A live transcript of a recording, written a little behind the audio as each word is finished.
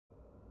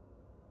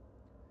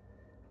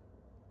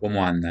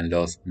¿Cómo andan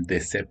los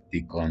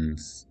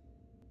Decepticons?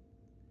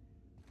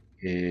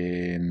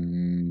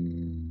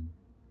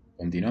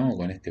 Continuamos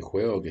con este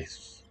juego que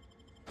es...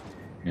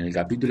 En el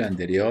capítulo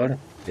anterior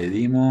le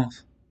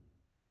dimos...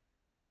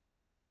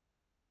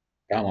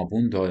 Estábamos a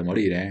punto de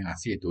morir, ¿eh?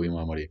 Así estuvimos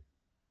a morir.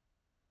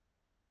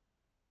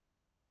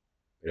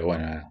 Pero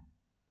bueno,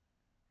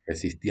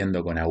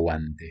 resistiendo con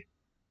aguante.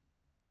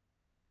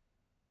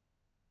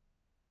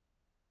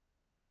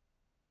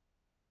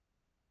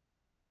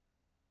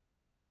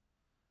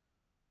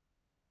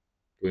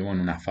 Estuvimos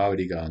en una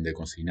fábrica donde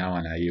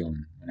cocinaban ahí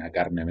una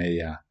carne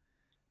media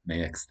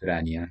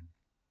extraña.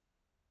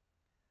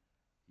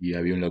 Y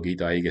había un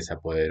loquito ahí que se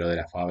apoderó de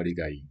la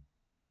fábrica y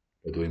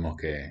lo tuvimos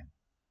que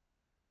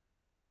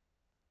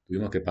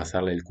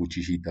pasarle el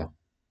cuchillito.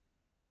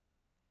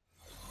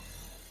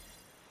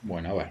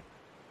 Bueno, a ver.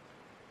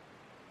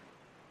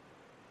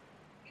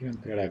 Quiero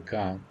entrar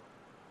acá.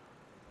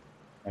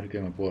 A ver qué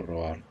me puedo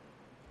robar.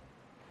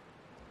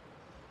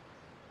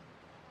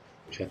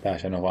 Ya está,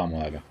 ya nos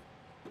vamos de acá.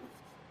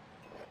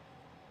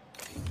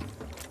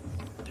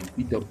 El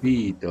pito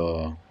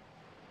pito.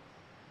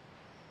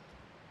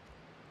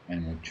 No hay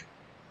mucho.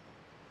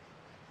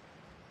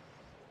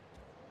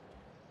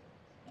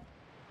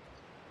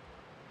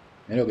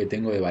 Mira lo que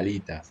tengo de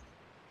balitas.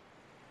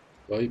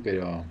 Estoy,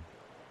 pero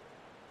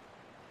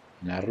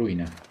en la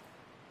ruina.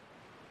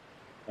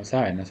 No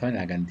saben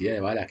la cantidad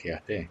de balas que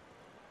gasté.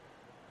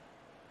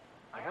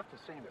 I have to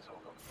say, Miss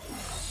Holcomb,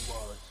 you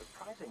are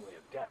surprisingly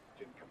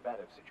adept in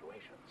combative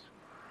situations.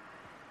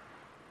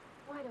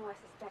 Why do I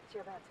suspect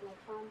you're about to make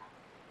fun?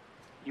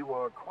 You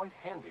are quite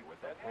handy with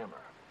that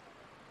hammer.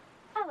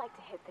 I like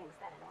to hit things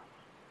that annoy me.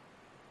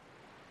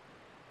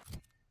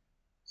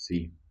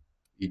 Sí.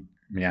 Y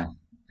mira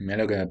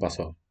lo que me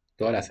pasó.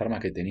 Todas las armas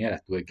que tenía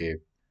las tuve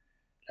que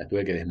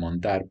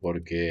desmontar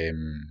porque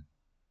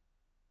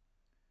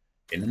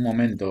en un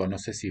momento, no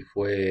sé si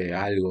fue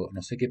algo,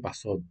 no sé qué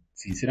pasó.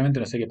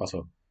 Sinceramente no sé qué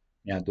pasó.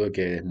 Mira, tuve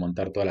que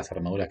desmontar todas las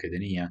armaduras que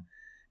tenía.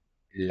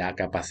 La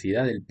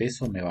capacidad del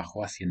peso me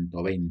bajó a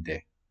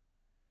 120.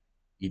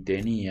 Y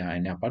tenía,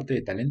 en la parte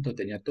de talento,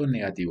 tenía todo en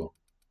negativo.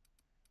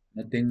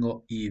 No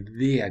tengo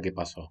idea qué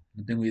pasó.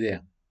 No tengo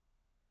idea.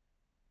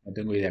 No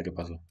tengo idea qué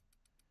pasó.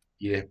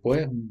 Y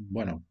después,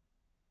 bueno,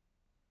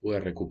 pude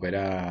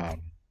recuperar,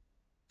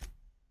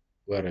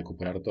 pude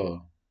recuperar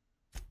todo.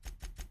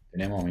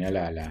 Tenemos,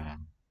 mirá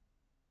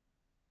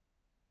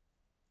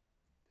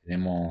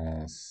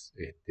tenemos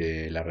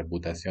la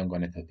reputación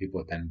con estos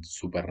tipos tan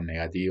súper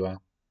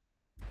negativa.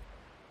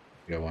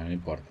 Pero bueno, no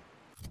importa.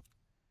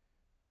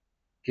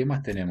 ¿Qué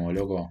más tenemos,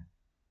 loco?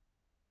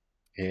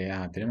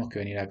 Tenemos que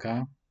venir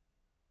acá.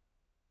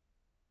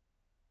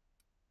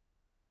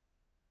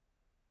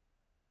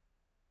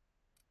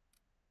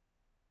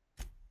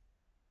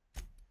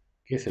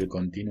 ¿Qué es el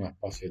continuo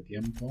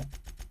espacio-tiempo?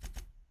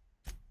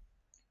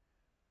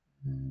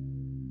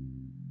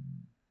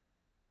 Mm,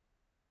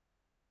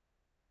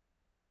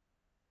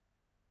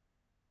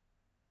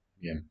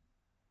 Bien.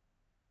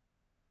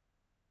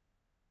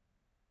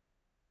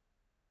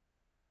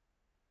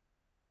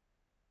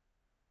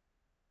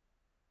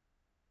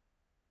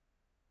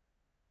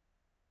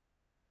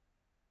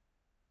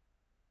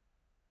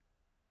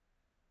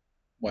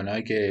 Bueno,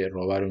 hay que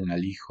robar un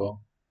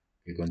alijo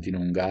que contiene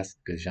un gas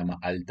que se llama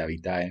alta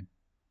vitae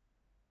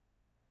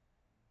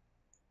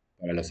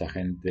para los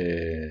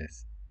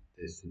agentes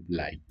de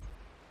supply.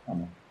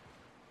 Vamos.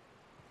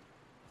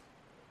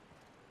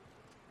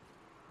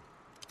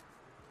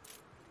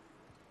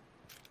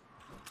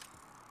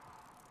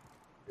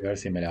 Voy a ver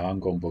si me la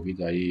banco un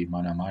poquito ahí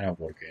mano a mano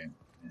porque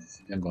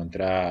necesito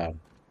encontrar,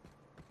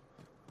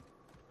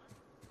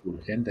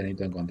 urgente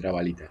necesito encontrar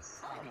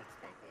balitas.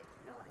 Unexpected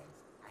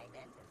noise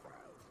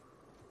identified.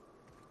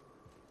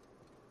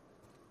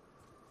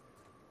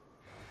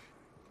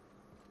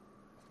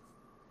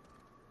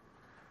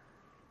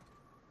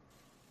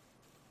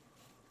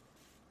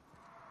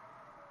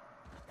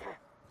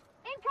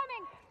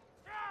 Incoming!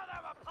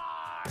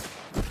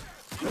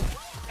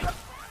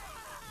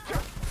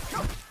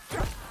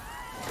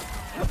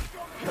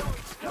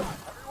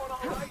 Everyone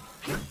all right?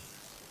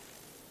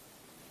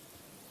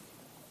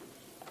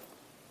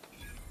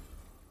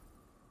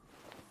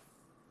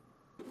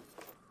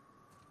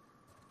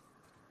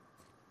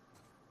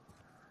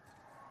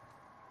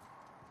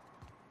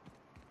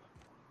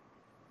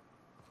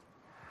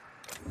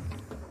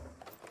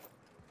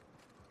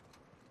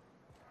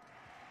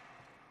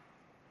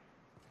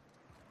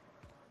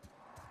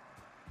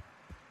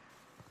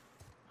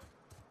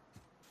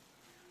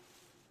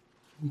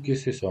 ¿Y qué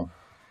es eso?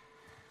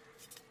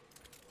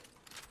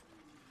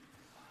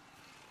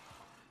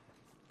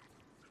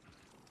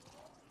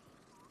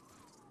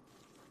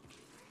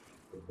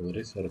 Lo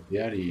podré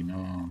sortear y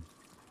no...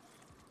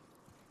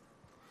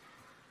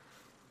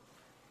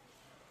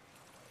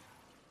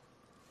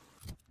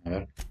 A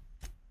ver.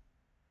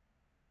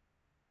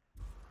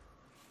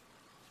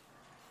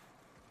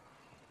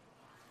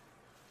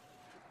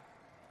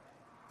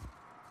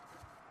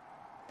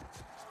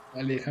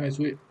 Dale, déjame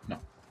subir.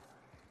 No.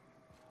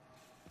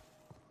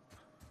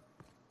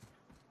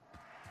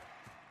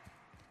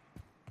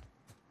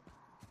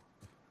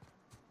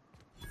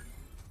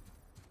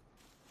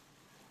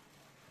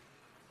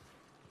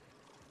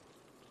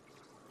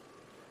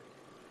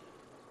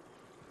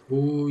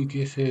 Uy,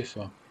 ¿qué es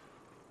eso?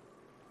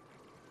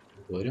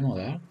 ¿Lo podremos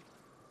dar?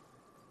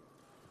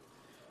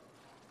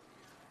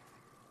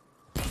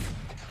 Here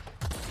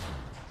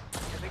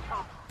they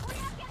come.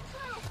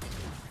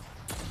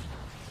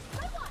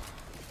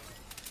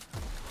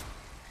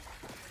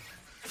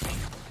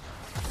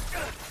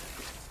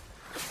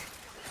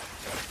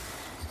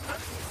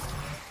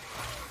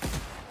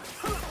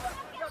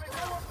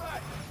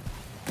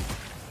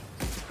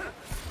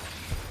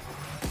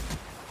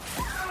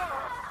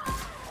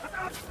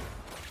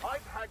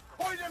 I've had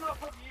quite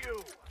enough of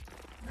you.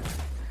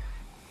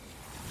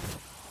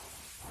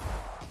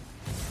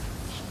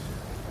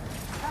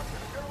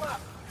 Captain, your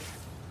left.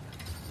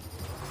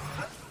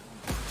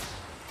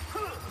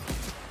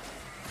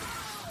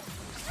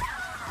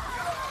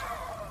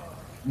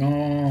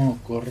 No,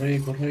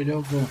 corre, corre,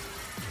 loco.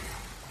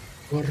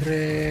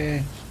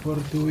 Corre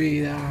por tu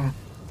vida.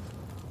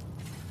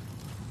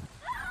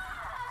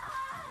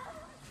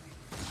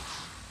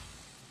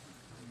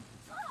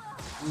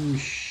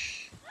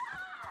 Ush.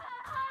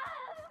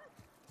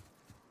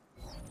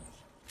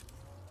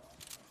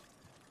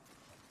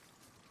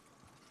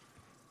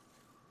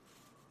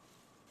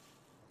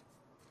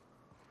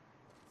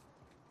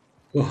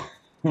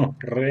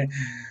 Corre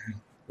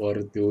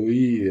por tu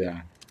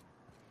vida.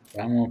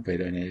 Estamos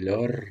pero en el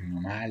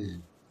horno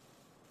mal.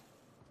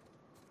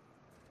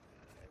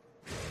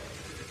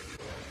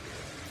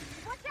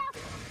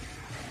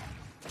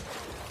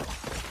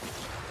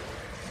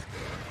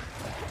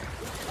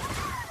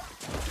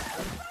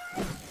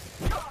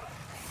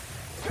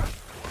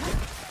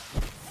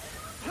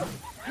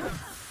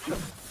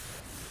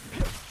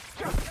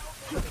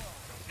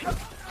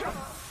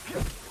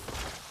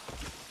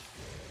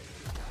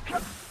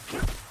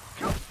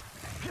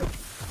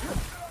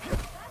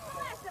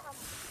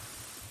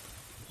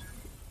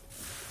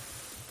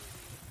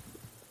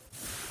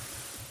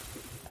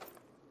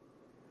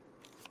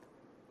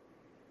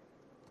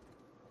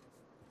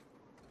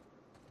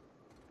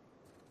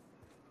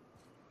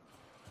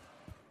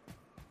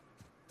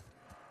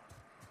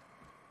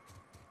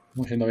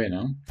 Estamos yendo bien,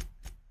 ¿no?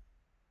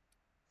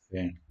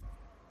 Sí.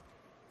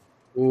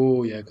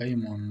 Uy, acá hay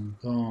un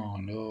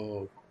montón,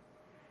 loco.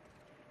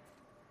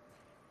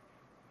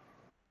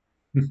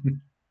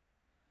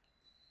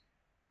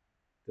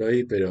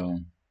 Estoy, pero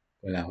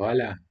con las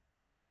balas,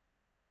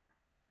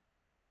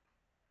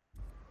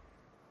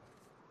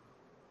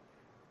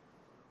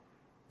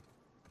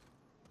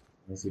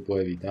 no sé si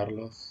puedo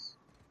evitarlos.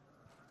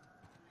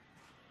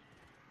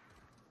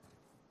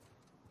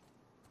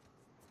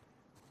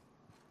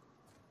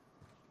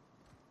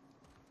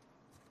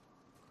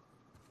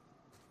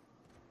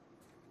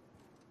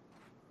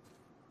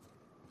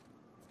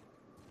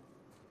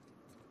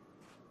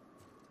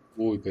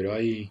 Uy, pero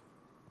hay...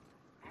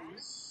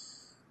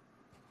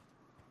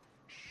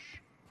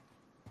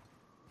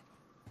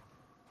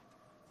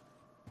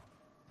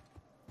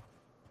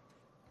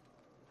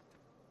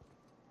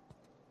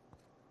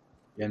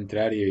 Voy a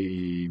entrar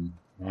y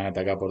me van a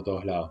atacar por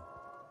todos lados.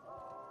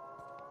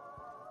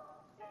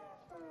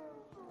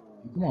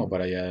 ¿Y cómo hago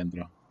para allá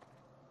adentro?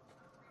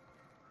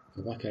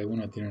 Capaz que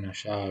alguno tiene una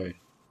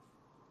llave.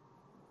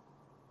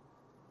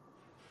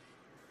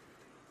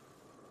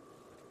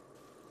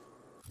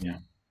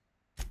 Mira,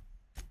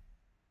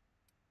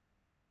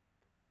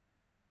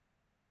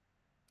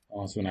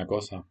 vamos a hacer una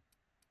cosa.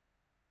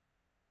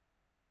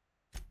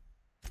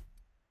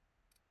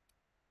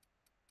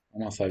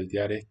 Vamos a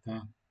saltear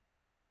esta.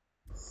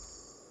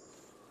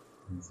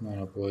 Encima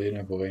no puedo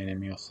irme porque hay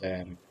enemigos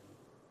cerca.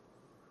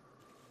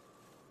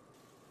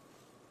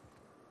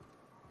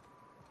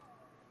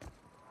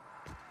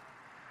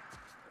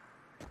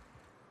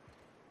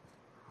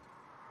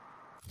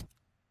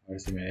 A ver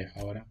si me deja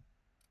ahora.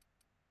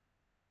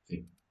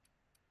 Sí.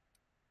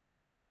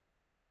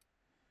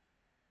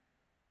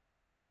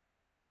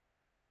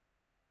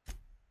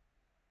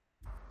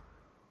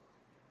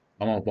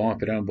 Vamos a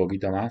esperar un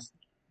poquito más.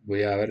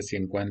 Voy a ver si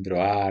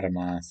encuentro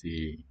armas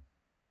y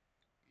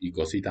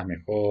cositas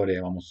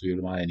mejores. Vamos a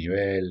subir más de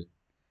nivel.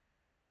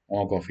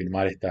 Vamos a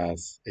confirmar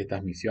estas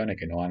misiones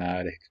que nos van a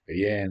dar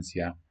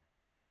experiencia.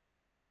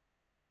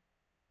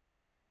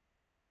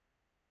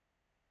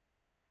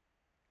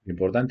 Lo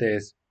importante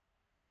es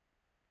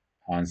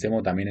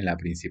avancemos también en la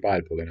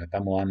principal, porque nos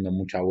estamos dando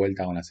mucha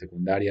vuelta con la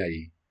secundaria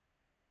y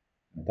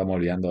nos estamos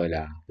olvidando de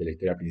la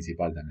historia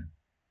principal también.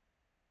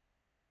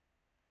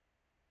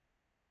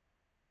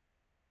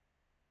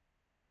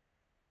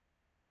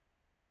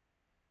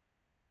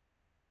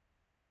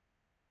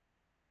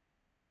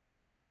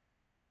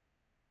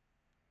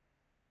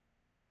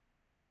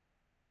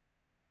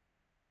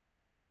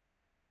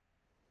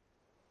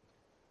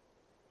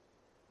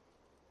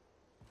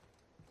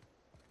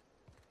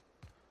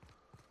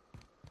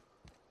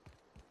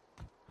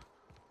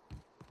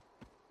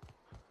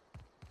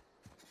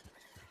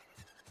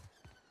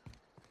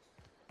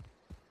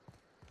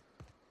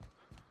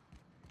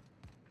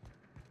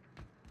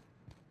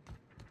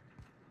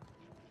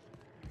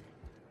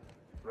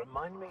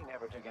 Remind me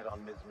never to get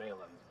on Ms.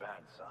 Malin's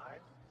bad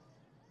side.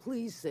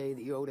 Please say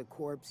that you owed a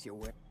corpse your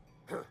way.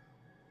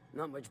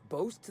 Not much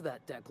boast to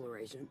that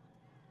declaration.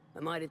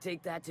 Am I to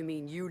take that to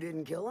mean you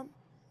didn't kill him?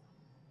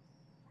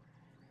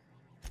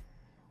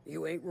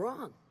 You ain't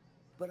wrong,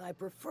 but I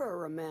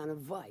prefer a man of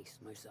vice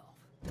myself.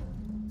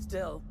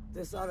 Still,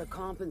 this ought to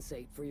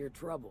compensate for your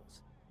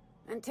troubles.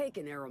 And take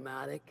an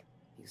aromatic.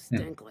 You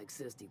stink like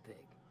Sisty Pig.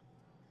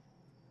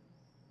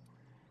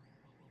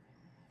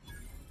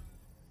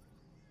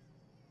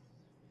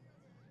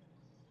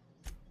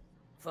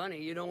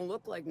 Funny, you don't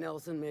look like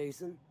Nelson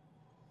Mason.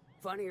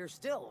 Funnier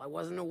still, I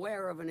wasn't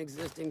aware of an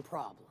existing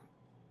problem.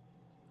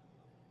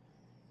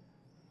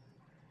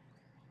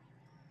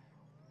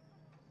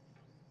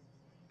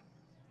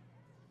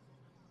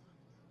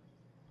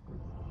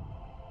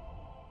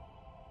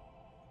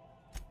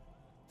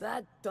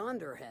 That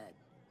Thunderhead.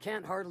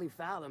 Can't hardly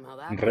fathom how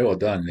that... Un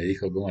rebotón, le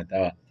dijo cómo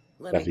estaba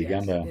Let me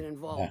guess, traficando. it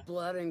involved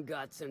blood and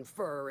guts and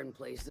fur in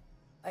places.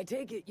 I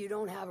take it you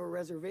don't have a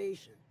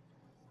reservation.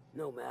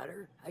 No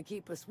matter, I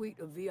keep a suite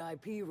of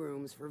VIP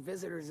rooms for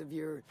visitors of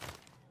your,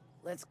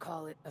 let's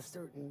call it a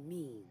certain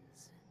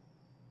means.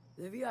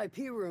 The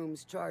VIP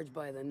rooms charge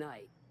by the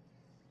night,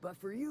 but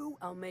for you,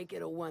 I'll make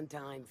it a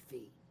one-time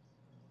fee.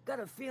 Got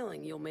a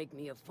feeling you'll make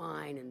me a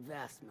fine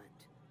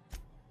investment.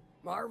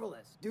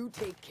 Marvelous, do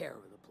take care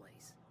of the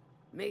place.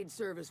 Maid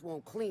service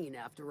won't clean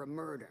after a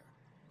murder.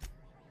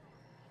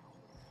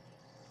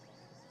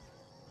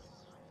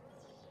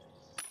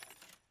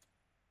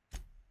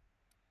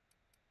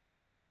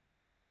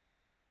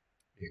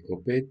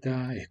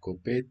 Escopeta,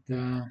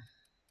 escopeta.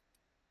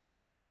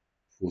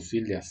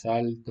 Fusil de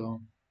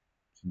asalto.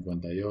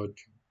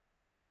 58.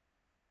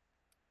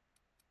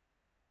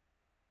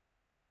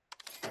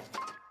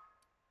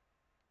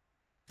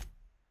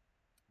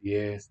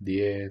 Diez,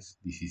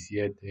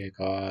 17,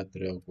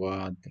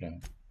 4.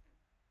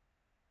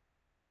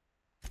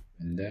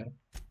 Vender.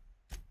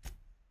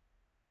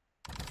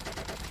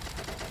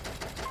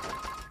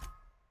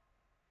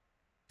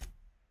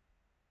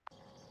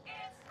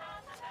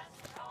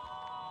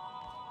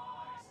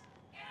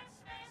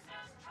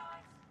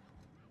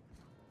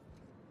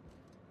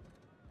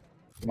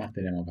 ¿Qué más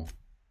tenemos acá?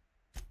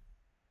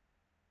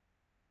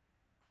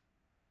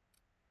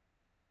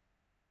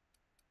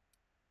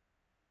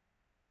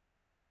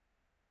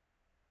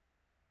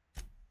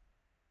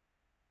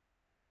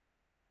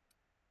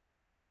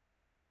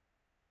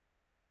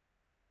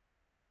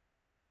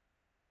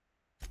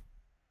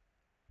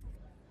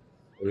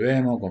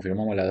 Volvemos,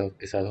 confirmamos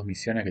esas dos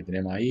misiones que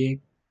tenemos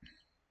ahí.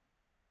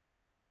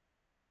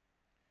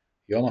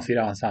 Y vamos a ir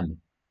avanzando.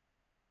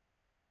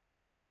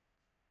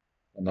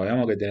 Cuando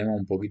veamos que tenemos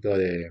un poquito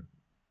de...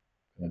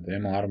 Cuando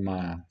tenemos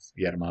armas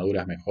y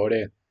armaduras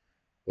mejores,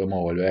 podemos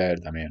volver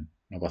también.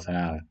 No pasa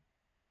nada.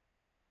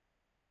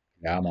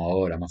 La hagamos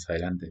ahora, más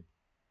adelante.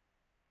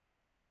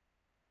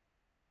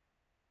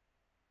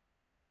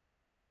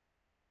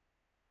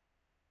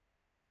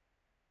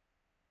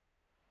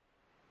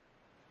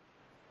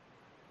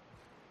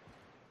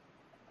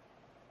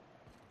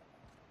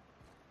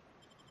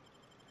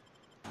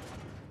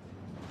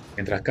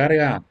 Mientras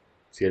carga,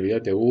 si el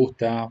video te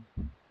gusta,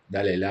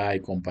 dale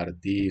like,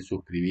 compartí,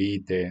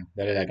 suscribite,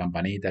 dale a la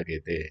campanita que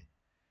te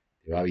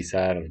va a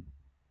avisar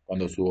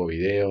cuando subo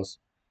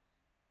videos.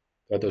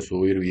 Trato de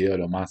subir videos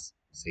lo más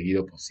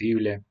seguido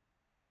posible.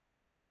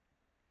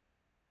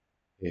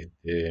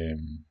 Este,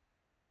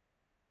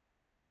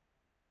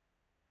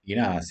 y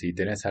nada, si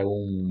tenés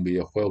algún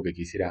videojuego que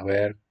quisieras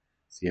ver,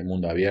 si es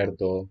mundo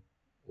abierto,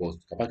 o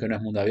capaz que no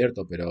es mundo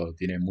abierto, pero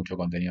tiene mucho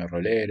contenido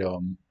rolero,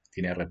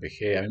 tiene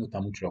RPG. A mí me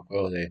gustan mucho los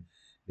juegos de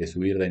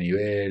subir de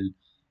nivel,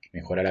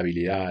 mejorar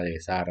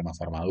habilidades,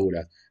 armas,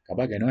 armaduras.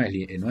 Capaz que no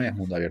es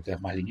mundo abierto, es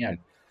más lineal.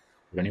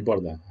 Pero no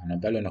importa,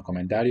 anotalo en los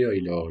comentarios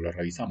y lo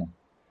revisamos.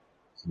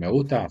 Si me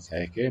gusta,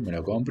 ¿sabes qué? Me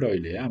lo compro y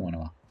le damos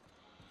nomás.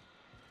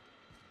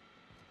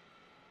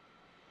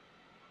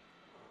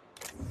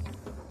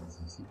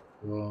 Necesito...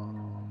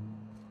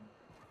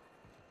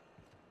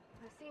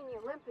 I've seen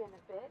you limping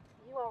a bit.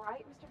 You all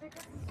right, Mr.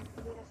 Vicker?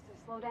 Need us to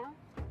slow down?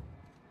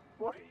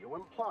 What are you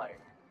implying?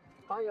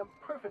 I am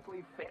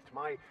perfectly fit.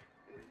 My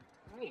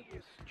knee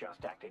is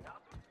just acting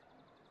up.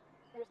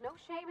 There's no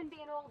shame in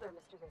being older,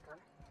 Mr. Vicker.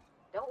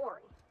 Don't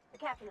worry. The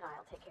captain and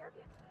I'll take care of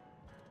you.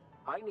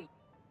 I need...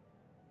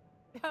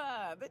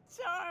 Ah, the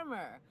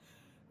charmer.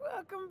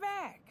 Welcome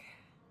back.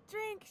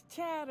 Drink,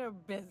 chat, or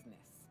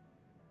business?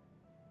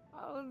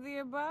 All of the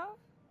above?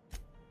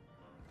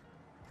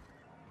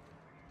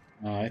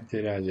 No, este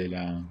era el de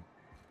la...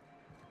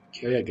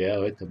 ¿Qué había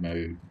quedado esto? Ya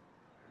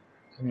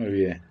me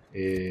olvidé.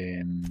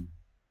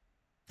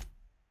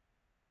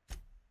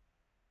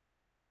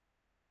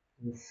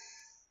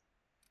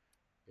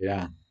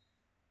 Esperá.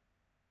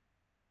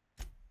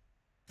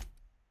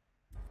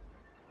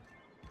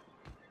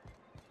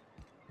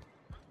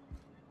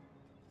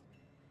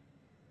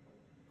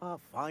 A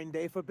fine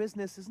day for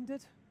business, isn't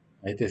it?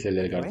 Este es el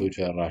del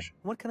cartucho de rayo.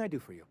 What can I do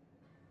for you?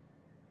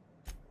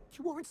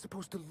 You weren't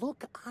supposed to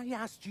look. I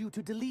asked you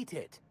to delete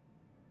it.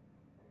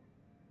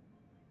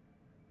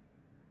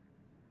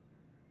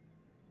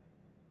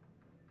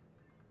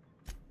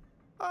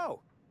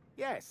 Oh,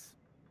 yes.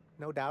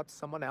 No doubt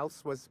someone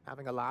else was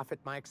having a laugh at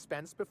my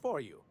expense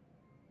before you.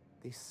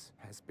 This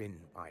has been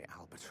my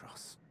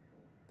albatross,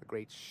 the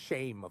great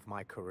shame of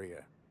my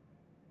career.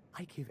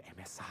 I give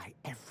MSI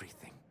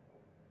everything.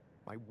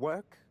 My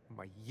work,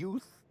 my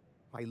youth,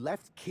 my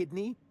left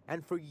kidney,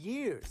 and for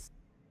years.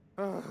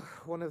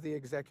 One of the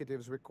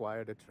executives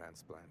required a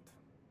transplant.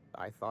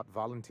 I thought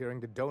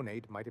volunteering to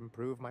donate might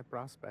improve my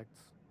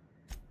prospects.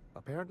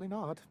 Apparently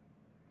not.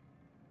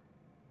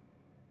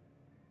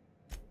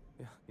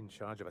 In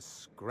charge of a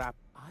scrap.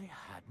 I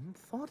hadn't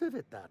thought of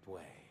it that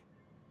way.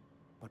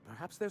 But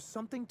perhaps there's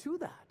something to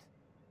that.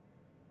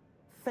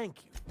 Thank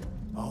you.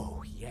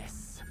 Oh,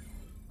 yes.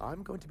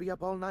 I'm going to be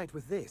up all night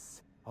with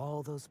this.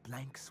 All those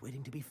blanks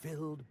waiting to be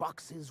filled,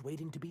 boxes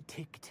waiting to be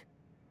ticked.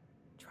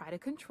 Try to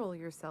control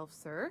yourself,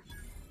 sir.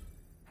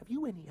 Have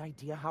you any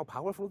idea how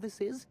powerful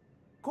this is?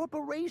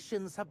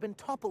 Corporations have been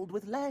toppled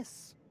with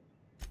less.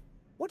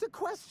 What a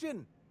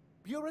question!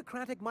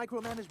 Bureaucratic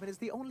micromanagement is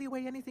the only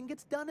way anything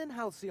gets done in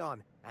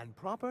Halcyon, and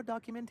proper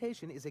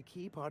documentation is a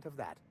key part of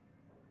that.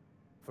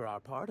 For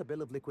our part, a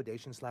bill of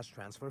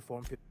liquidation/transfer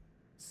form.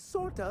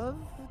 Sort of.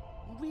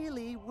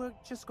 Really, we're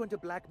just going to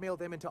blackmail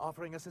them into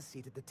offering us a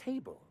seat at the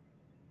table.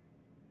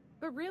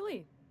 But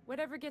really,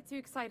 whatever gets you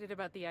excited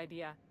about the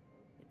idea?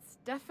 It's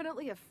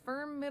definitely a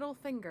firm middle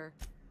finger.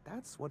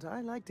 That's what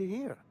I like to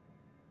hear.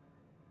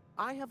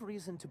 I have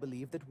reason to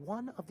believe that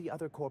one of the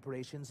other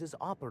corporations is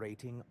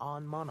operating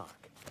on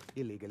Monarch,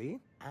 illegally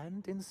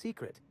and in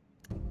secret.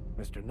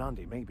 Mr.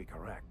 Nandi may be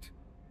correct.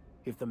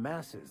 If the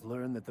masses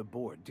learn that the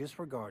board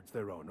disregards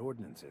their own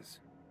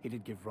ordinances,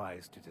 it'd give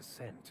rise to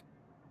dissent.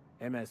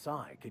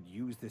 MSI could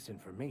use this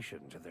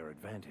information to their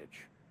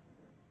advantage.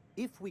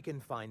 If we can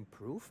find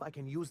proof, I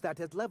can use that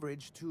as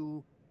leverage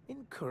to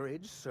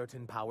encourage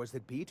certain powers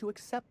that be to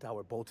accept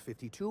our Bolt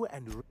 52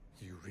 and...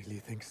 You really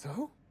think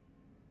so?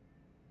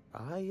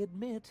 I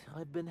admit,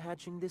 I've been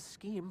hatching this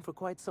scheme for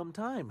quite some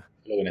time.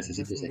 Lo que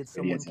necesito es Just needed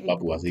someone experiencia, papu,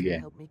 capable así to que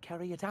help me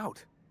carry it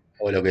out.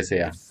 hago lo que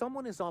sea. If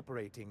someone is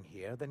operating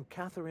here, then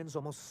Catherine's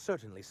almost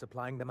certainly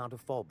supplying them out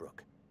of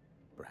Fallbrook.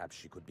 Perhaps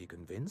she could be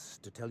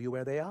convinced to tell you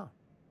where they are.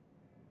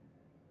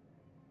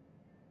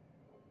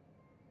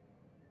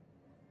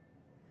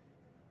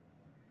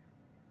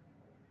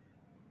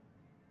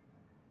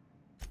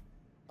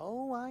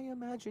 Oh, I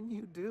imagine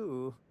you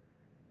do.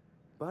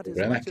 But El as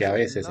problema es much que a as I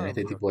veces en love este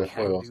her tipo de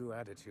juegos, can-do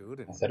attitude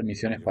and hacer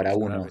misiones your para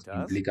uno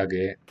gravitas, implica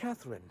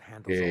Catherine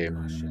handles all of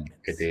our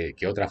shipments.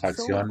 que otra So it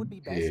facción would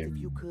be best if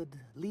you could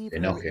leave se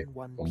her enoje in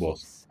one con vos.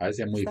 piece. A veces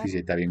es muy Is that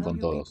difícil estar bien how con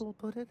you todos. people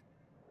put it?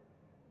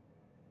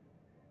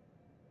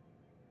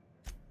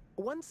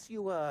 Once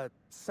you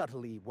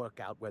subtly work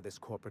out where this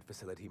corporate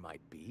facility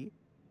might be,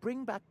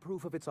 bring back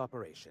proof of its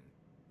operation.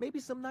 Maybe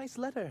some nice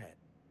letterhead.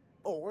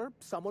 Or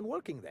someone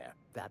working there.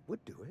 That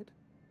would do it.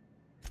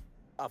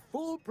 A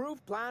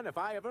foolproof plan if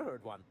I ever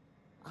heard one.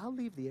 I'll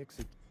leave the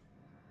exit.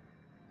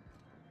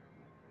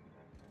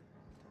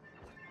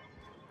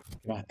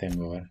 ¿Qué más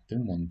tengo? A ver,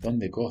 tengo un montón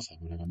de cosas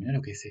por acá. Mirá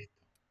lo que es esto.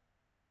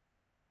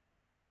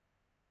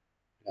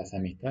 Las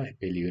amistades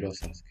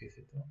peligrosas. ¿Qué es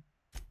esto?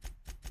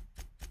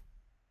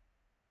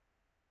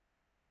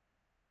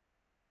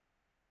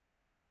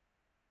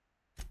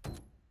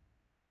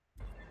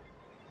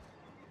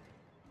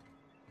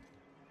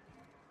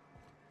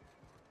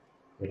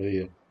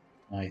 Perdido.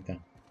 Ahí está.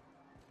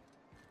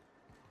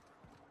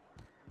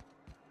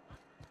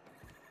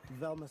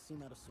 Velma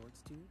seem out of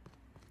sorts to you?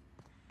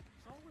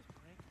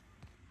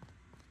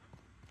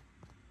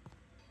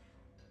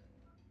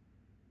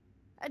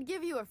 I'd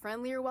give you a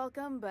friendlier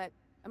welcome, but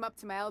I'm up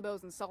to my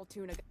elbows in salt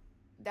tuna.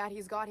 That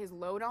he's got his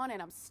load on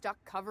and I'm stuck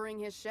covering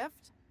his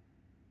shift?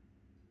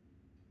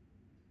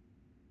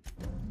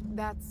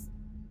 That's...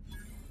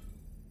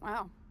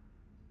 Wow.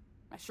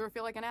 I sure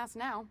feel like an ass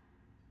now.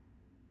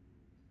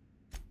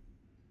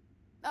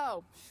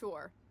 Oh,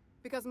 sure.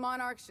 Because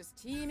Monarch's just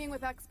teeming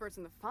with experts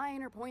in the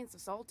finer points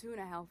of salt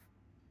tuna health.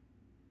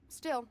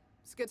 Still,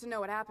 it's good to know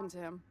what happened to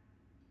him.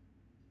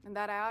 And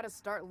that I ought to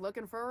start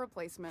looking for a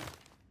replacement.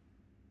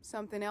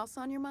 Something else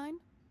on your mind?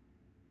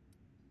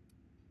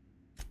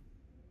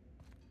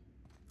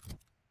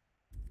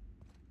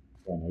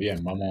 Bueno,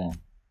 bien, vamos.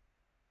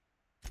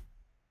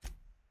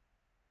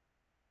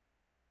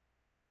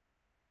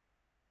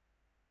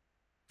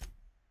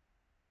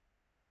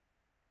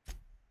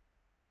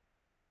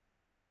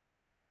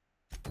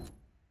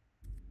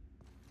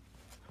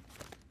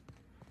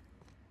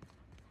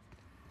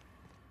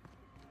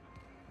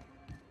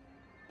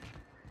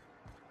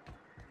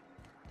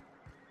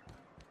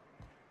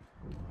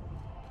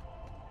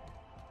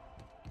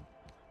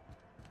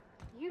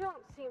 You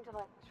don't seem to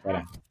like the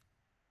Para. track.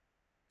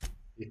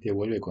 Este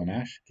vuelve con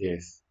Ash, ¿qué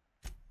es?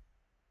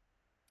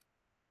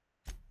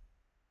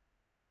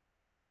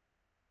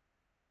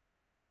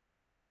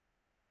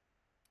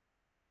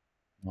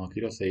 No,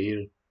 quiero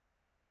seguir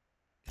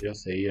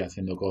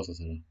haciendo cosas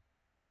ahora.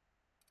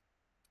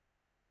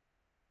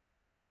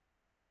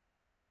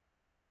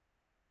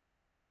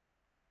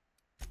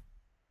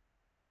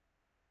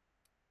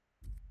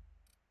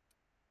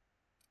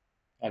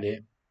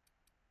 Vale.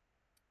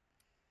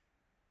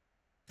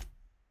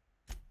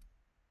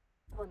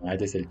 Ah,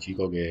 este es el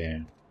chico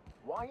que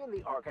Why in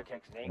the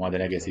architect's name vamos a would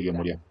tener you que say decir que that?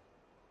 murió.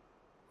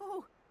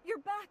 Oh, you're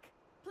back.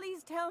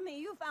 Please tell me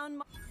you found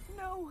my...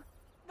 No,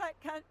 that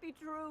can't be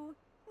true.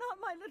 Not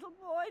my little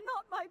boy,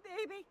 not my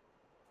baby.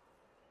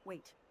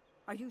 Wait,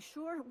 are you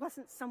sure it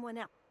wasn't someone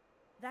else?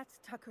 That's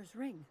Tucker's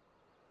ring.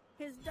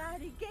 His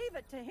daddy gave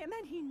it to him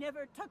and he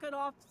never took it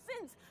off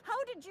since.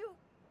 How did you...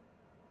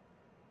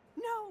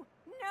 No,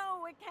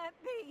 no, it can't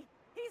be.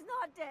 He's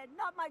not dead,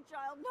 not my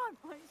child, not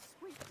my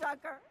sweet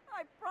Tucker.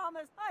 I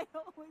promise I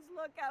always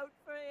look out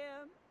for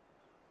him.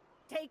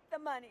 Take the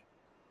money.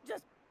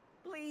 Just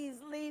please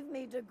leave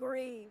me to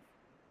grieve.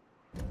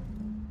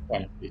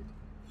 Bueno, listo.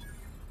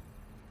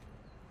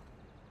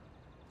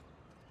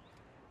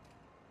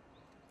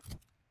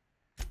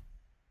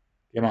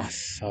 ¿Qué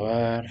más? A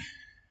ver.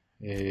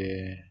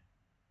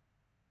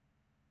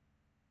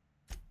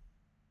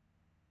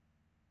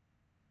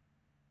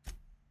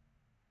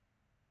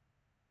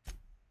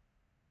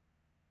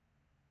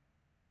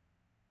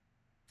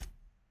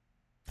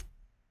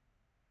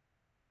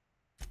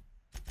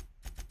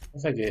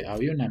 Pasa que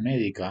había una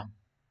médica.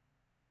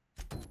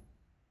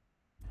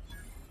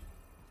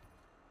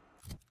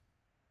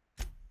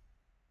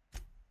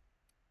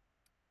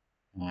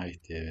 Ah,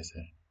 este debe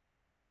ser.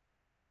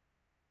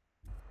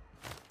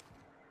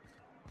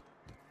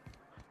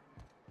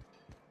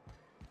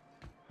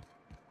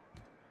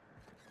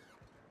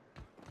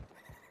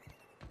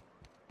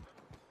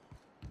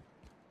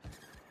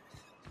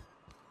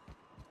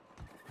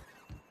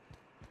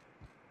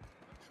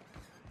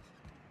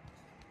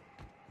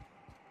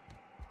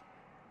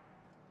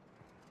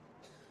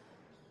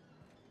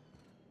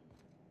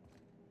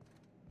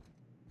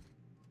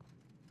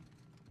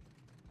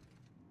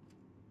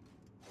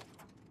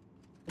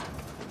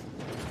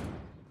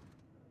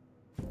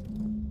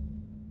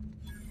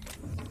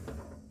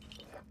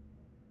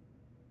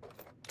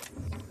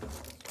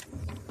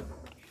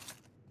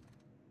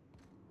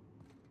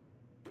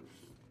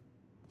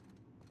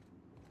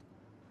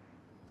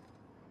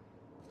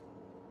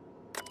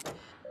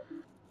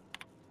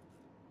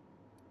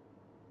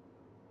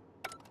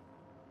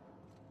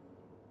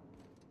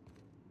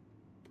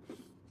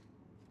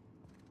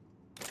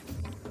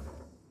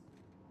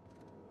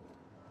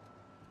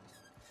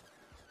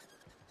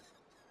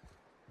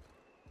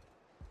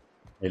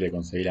 Ahí le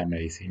conseguí la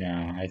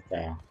medicina a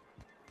esta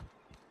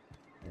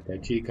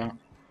chica.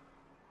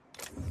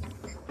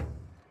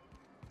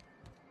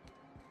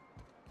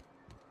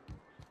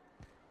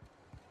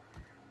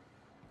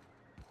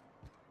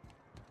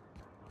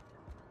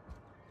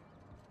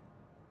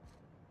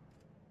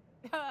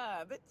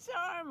 Ah, the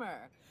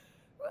charmer.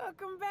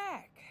 Welcome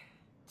back.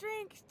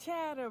 Drink,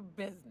 chat, or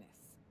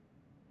business?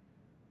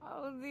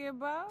 All of the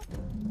above?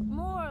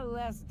 More or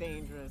less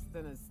dangerous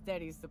than a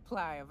steady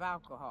supply of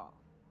alcohol.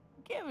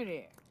 Give it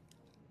here.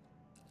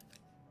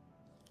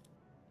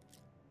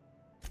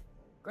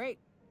 Great.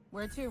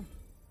 Where to?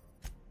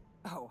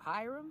 Oh,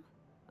 Hiram?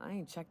 I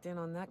ain't checked in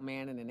on that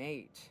man in an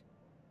age.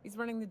 He's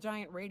running the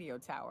giant radio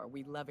tower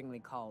we lovingly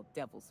call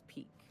Devil's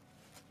Peak.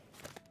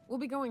 We'll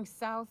be going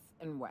south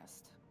and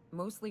west,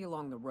 mostly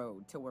along the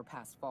road till we're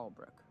past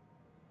Fallbrook.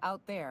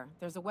 Out there,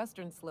 there's a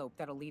western slope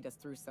that'll lead us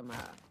through some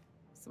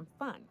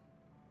fun.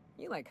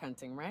 You like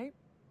hunting, right?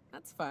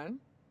 That's fun.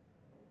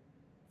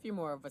 If you're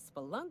more of a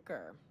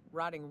spelunker,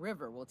 Rotting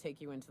River will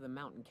take you into the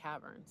mountain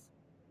caverns.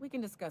 We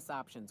can discuss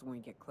options when we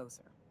get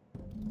closer.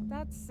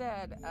 That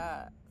said,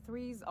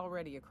 3's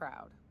already a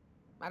crowd.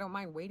 I don't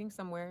mind waiting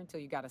somewhere until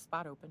you got a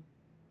spot open.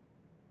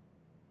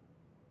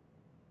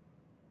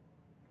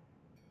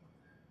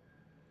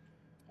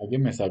 ¿A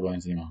quién me saco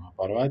encima? ¿A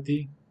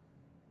Parvati?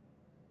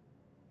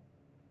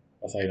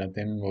 Pasa que no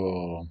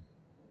tengo...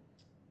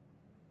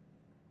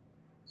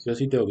 Yo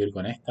sí tengo que ir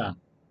con esta.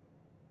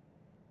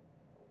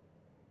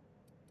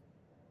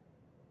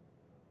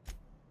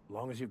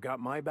 Long as you've got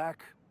my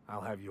back,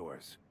 I'll have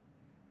yours.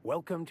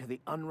 Welcome to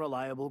the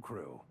unreliable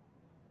crew.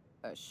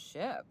 A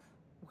ship?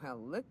 Well,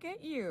 look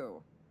at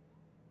you.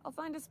 I'll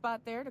find a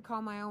spot there to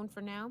call my own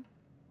for now.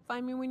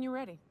 Find me when you're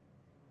ready.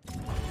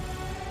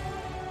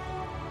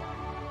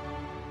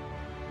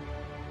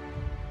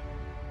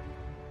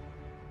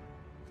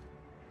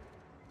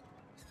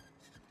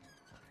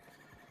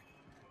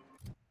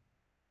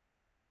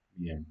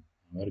 Bien,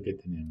 a ver qué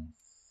tenemos.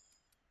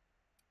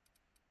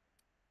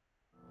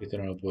 Esto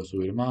no lo puedo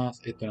subir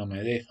más. Esto no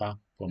me deja,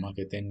 por más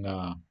que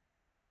tenga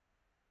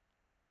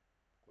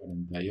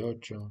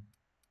 48.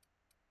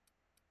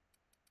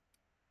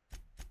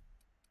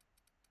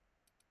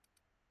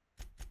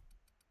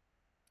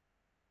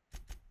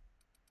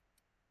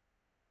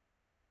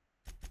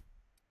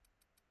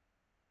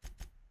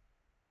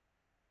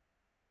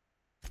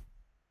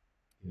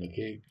 ¿Y a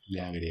qué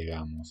le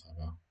agregamos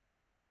acá?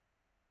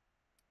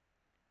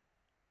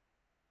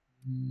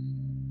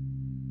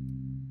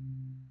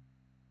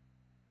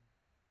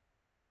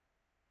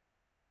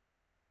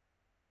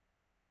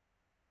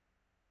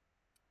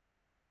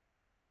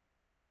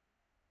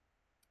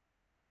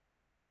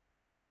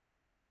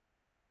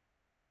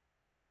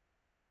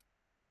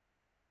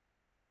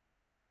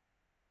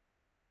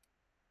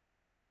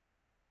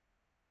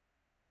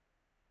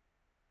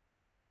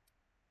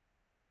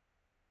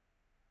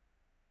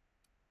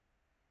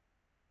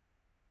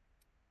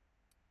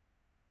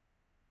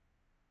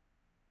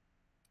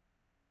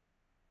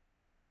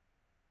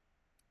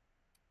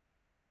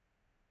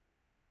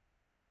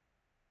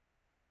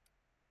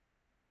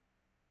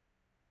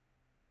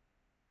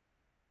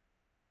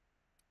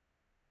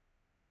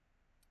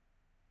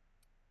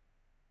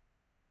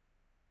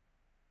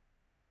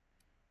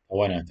 Está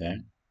bueno este,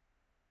 ¿eh?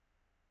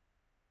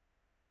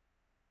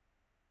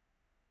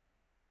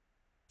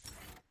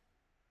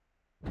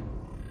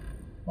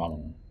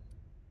 Vamos.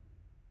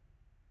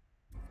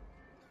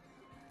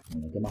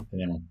 Bueno, ¿qué más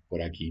tenemos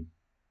por aquí?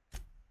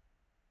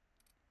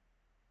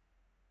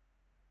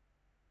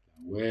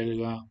 La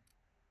huelga.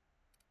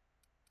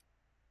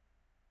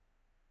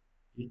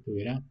 ¿Y esto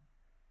verá?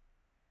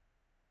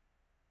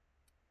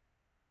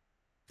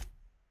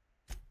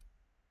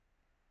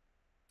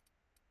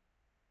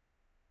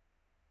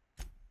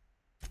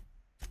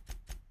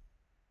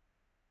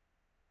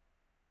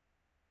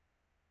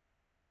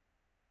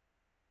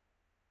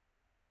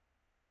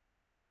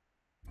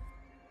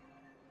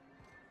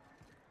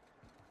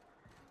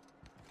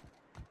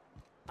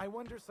 I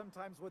wonder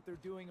sometimes what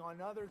they're doing on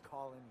other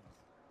colonies.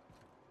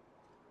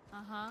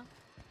 Uh-huh.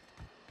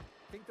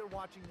 Think they're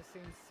watching the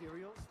same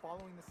serials,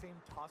 following the same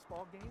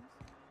tossball games?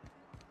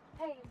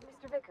 Hey,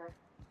 Mr. Vicker.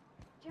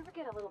 Do you ever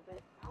get a little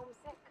bit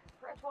homesick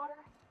for Edgewater?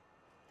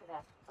 For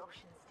that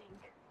ocean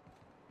stink?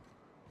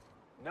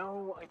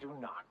 No, I do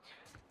not.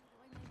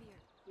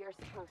 You're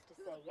supposed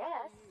to say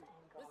yes and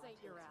go on to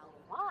explain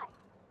why.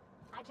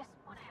 I just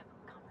want to have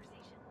a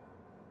conversation.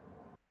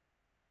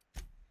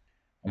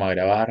 Vamos a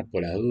grabar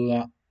por la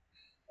duda.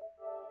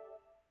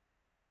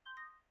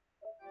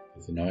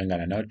 Que se nos venga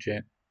la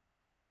noche.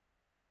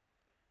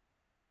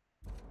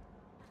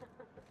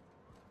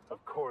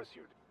 Of course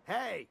you do.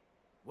 Hey,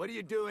 what are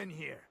you doing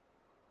here?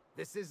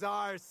 This is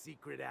our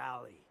secret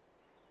alley.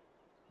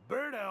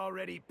 Berta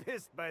already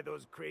pissed by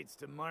those crates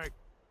to Mark.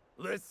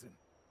 Listen,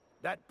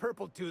 that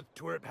purple-toothed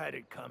twerp had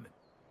it coming.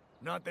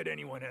 Not that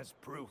anyone has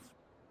proof.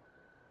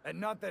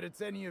 And not that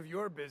it's any of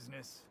your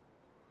business.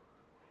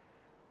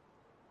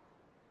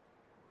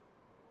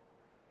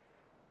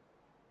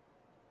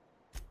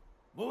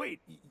 Well,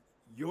 wait,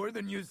 you're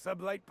the new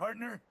sublight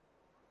partner?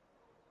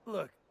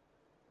 Look,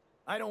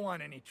 I don't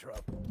want any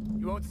trouble.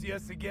 You won't see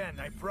us again,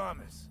 I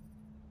promise.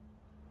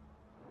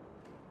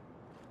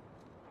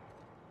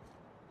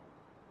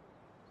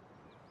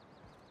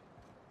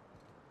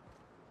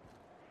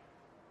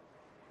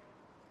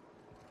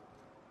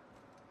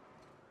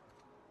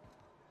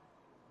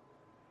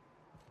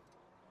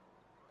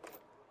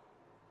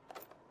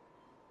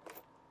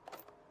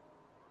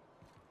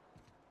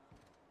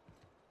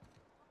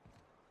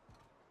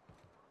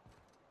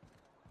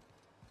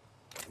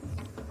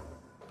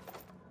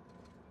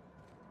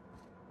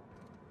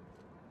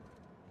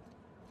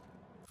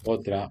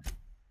 Otra.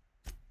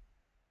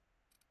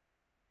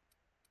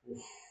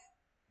 Uf,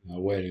 la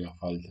huelga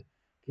falta.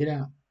 ¿Qué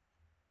era?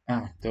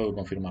 Ah, tengo que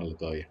confirmarlo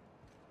todavía.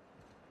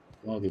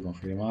 Tengo que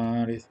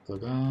confirmar esto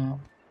acá.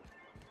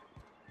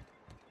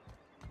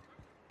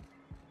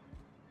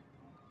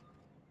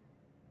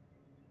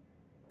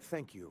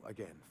 Thank you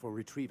again for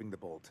retrieving the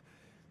bolt.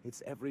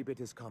 It's every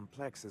bit as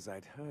complex as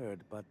I'd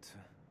heard, but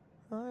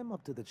I'm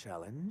up to the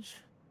challenge.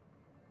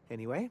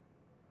 Anyway,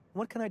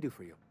 what can I do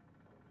for you?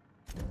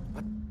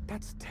 But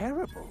that's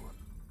terrible.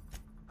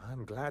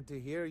 I'm glad to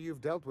hear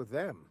you've dealt with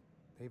them.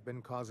 They've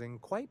been causing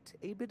quite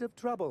a bit of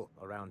trouble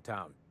around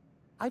town.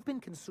 I've been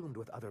consumed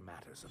with other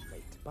matters of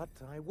late, but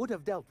I would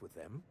have dealt with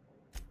them.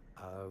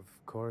 Of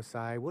course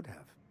I would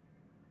have.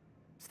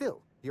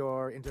 Still,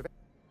 your intervention...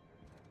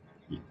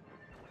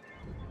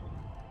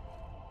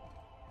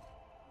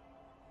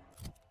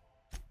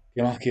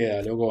 ¿Qué más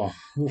queda, loco?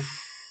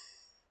 Uf.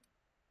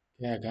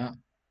 Queda acá.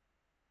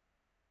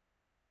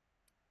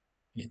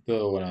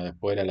 Esto, bueno,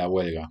 después era la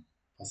huelga.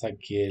 Pasa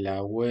que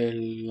la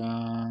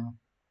huelga...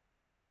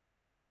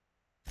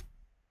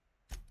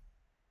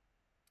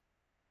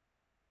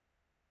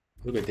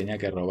 Creo que tenía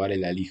que robar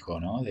el alijo,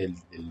 ¿no? Del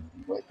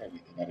tipo este que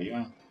está acá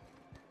arriba.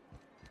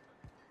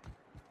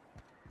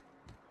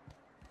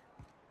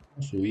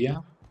 ¿No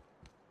subía?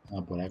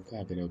 Ah, por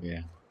acá creo que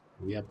era.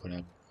 Subía por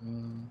acá.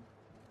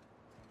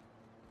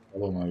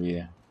 Luego me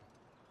olvidé.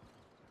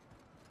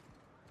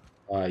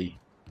 Ahí.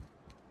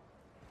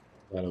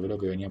 Claro, creo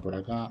que venía por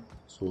acá.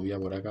 Subía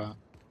por acá.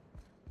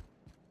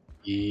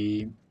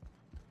 Y...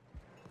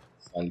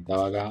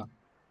 saltaba acá.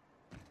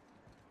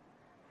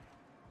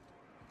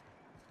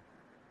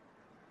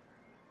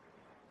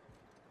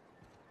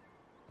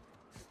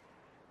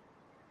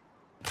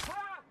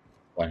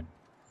 Bueno,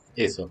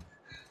 eso.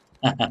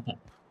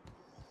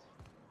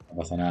 No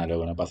pasa nada,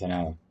 loco, no pasa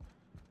nada.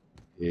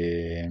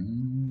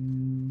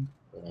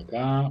 Por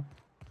acá.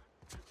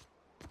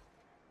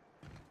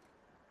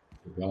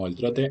 Le pegamos el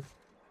trote.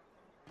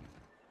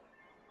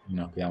 Y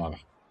nos quedamos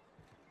acá.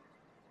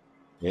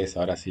 ¿Ves?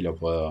 Ahora sí lo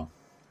puedo.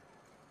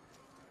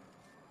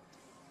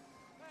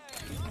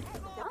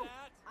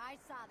 I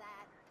saw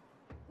that.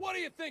 What do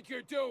you think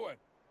you're doing?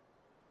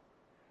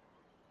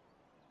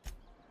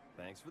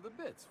 Thanks for the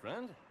bits,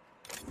 friend.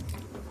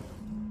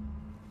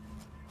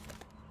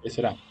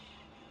 Eso era.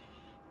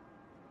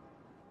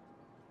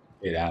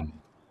 Era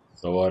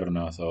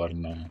soborno,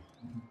 soborno.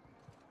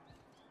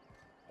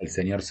 El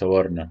señor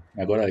soborno.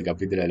 Me acuerdo del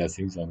capítulo de Los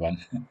Simpsons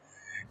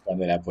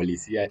cuando la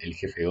policía, el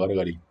jefe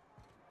Gorgory,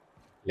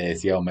 le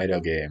decía a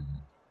Homero que...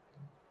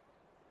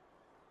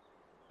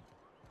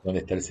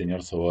 ¿Dónde está el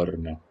señor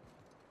soborno?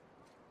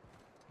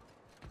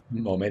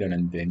 Homero no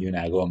entendió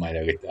una goma de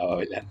lo que estaba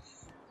hablando.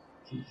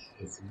 Hijo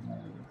de su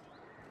madre.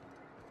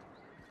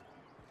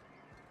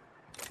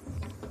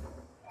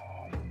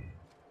 Ay.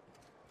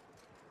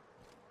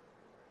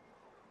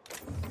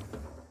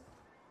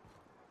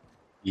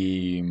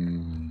 Y...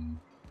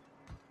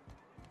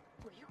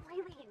 Were you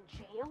really in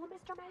jail,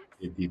 Mr. Max?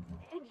 ¿Qué tipo?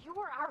 And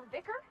you're our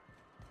vicar?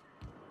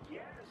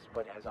 Yes,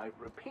 but as I've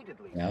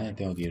repeatedly ¿A dónde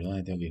tengo que ir?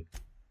 ¿Dónde tengo que ir?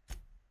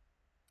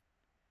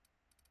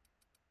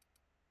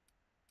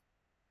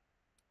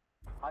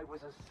 I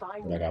was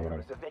assigned Por acá, here por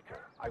as acá. a vicar.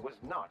 I was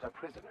not a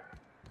prisoner.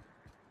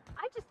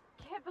 I just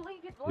can't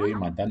believe it. Quiero ir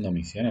matando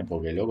misiones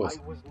porque, loco,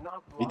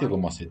 ¿viste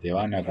cómo se te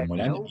van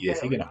acumulando? Y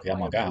decir que nos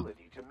quedamos acá.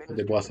 Yo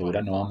te puedo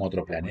asegurar, nos vamos a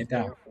otro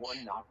planeta.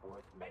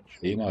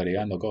 Seguimos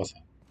agregando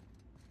cosas.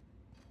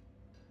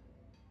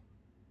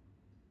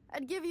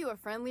 I'd give you a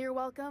friendlier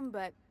welcome,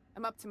 but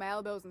I'm up to my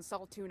elbows in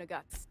salt tuna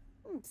guts.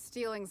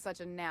 Stealing's such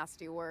a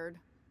nasty word.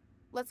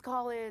 Let's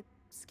call it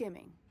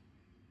skimming.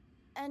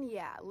 And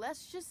yeah,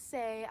 let's just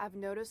say I've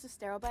noticed a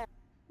sterile bed.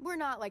 We're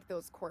not like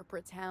those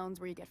corporate towns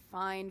where you get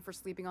fined for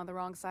sleeping on the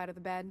wrong side of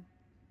the bed.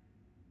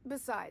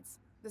 Besides,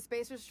 the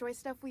Spacer's Choice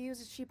stuff we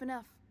use is cheap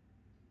enough.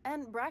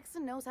 And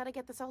Braxton knows how to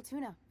get the salt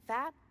tuna,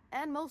 fat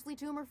and mostly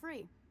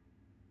tumor-free.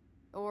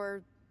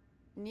 Or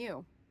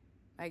new,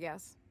 I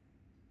guess.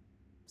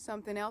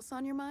 Something else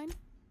on your mind?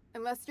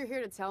 Unless you're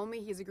here to tell me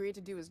he's agreed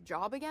to do his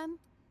job again,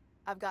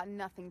 I've got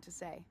nothing to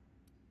say.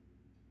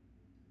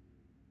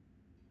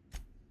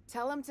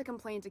 Tell him to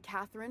complain to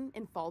Catherine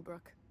in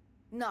Fallbrook,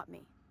 not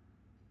me.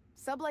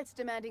 Sublight's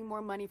demanding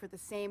more money for the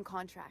same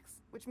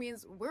contracts, which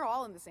means we're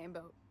all in the same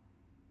boat.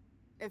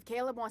 If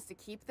Caleb wants to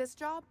keep this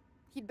job,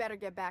 he'd better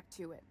get back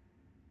to it.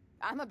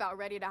 I'm about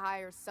ready to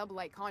hire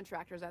Sublight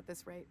contractors at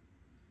this rate.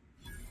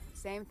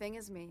 Same thing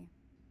as me.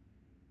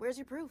 Where's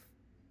your proof?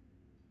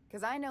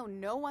 Because I know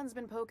no one's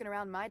been poking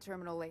around my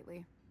terminal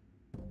lately.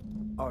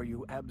 Are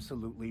you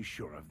absolutely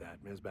sure of that,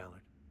 Ms.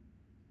 Ballard?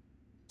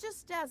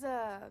 Just as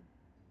a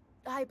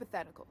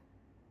hypothetical.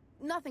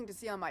 Nothing to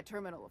see on my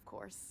terminal, of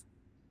course.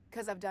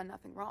 Because I've done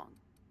nothing wrong.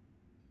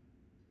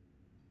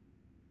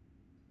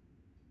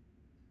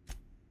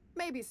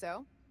 Maybe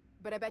so,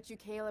 but I bet you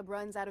Caleb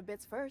runs out of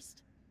bits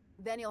first.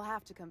 Then he'll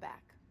have to come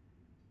back.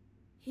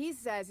 He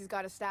says he's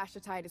got a stash to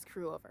tide his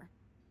crew over.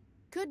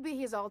 Could be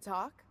he's all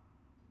talk,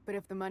 but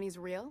if the money's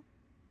real,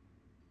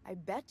 I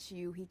bet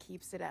you he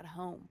keeps it at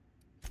home.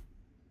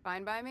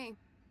 Fine by me.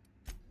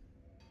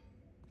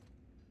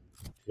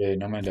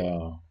 No me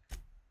lo...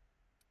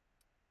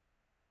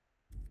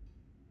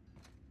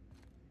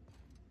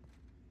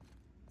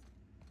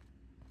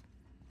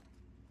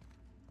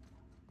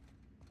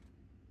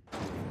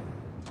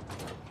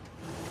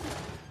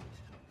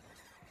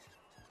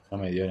 No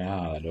me dio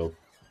nada, loco.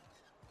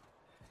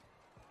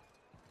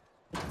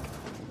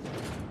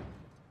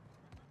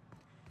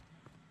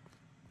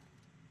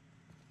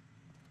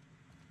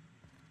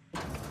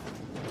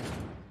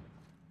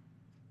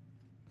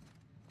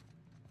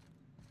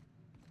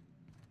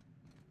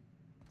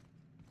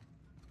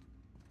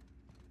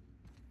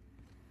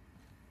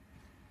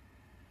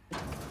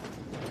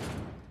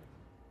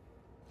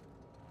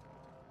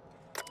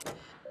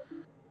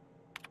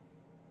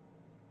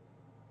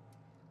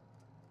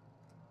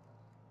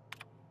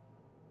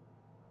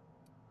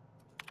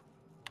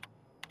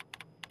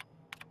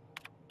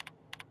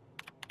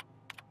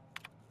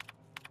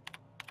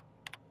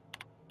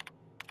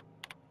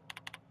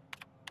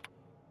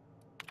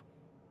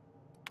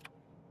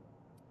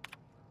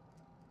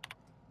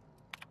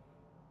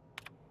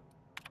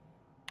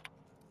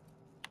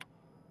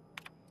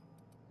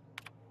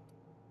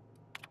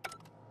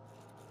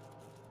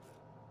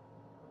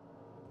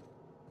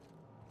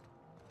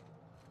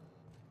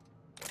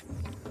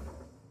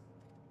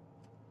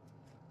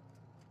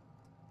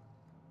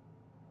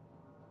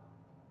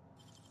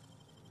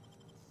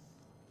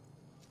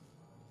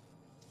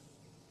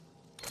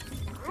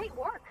 Great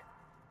work.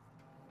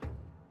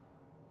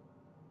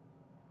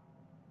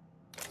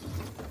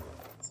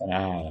 No pasa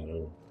nada,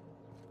 loco.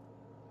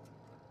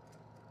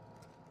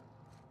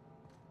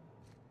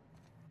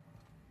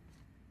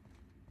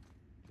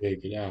 Qué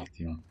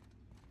lástima.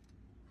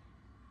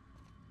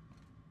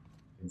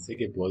 Pensé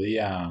que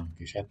podía,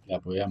 que ya la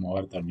podíamos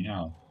haber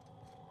terminado.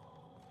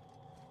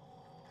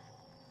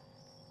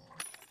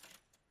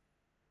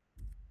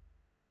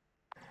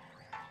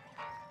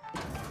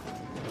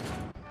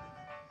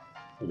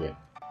 Sube.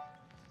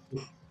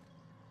 Uf.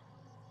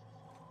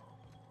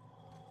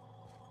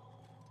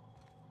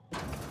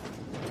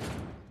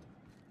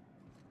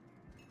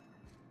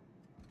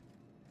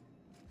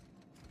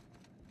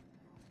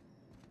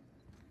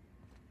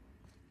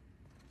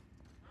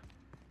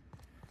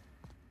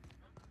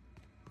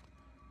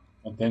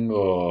 No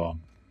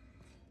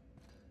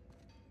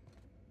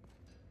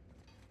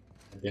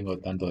tengo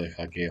tanto de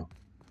hackeo.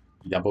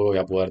 Y tampoco voy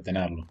a poder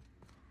tenerlo.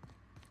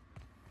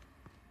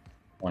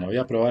 Bueno, voy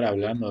a probar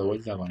hablando de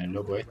vuelta con el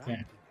loco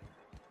este.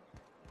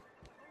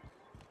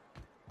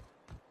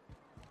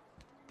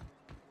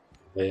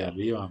 De ahí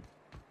arriba.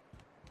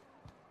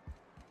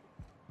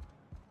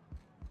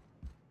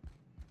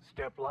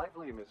 Step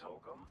lively, Miss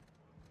Holcomb.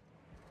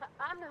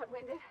 I'm not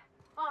winded.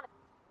 On.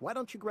 Why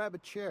don't you grab a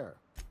chair?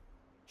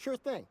 Sure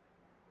thing.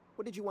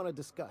 What did you want to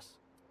discuss?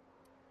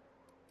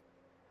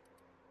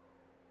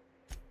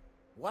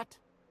 What?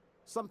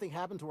 Something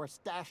happened to our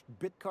stashed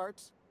bit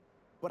carts?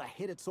 But I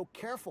hid it so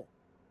careful.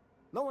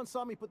 No one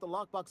saw me put the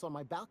lockbox on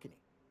my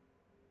balcony.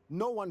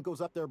 No one goes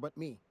up there but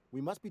me.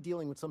 We must be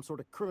dealing with some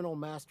sort of criminal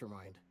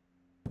mastermind.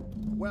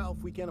 Well,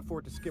 if we can't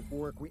afford to skip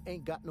work, we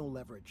ain't got no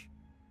leverage.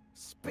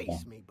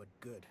 Space me, but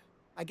good.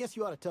 I guess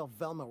you ought to tell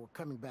Velma we're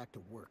coming back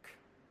to work.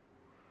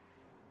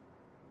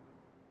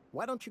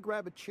 Why don't you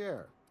grab a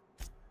chair?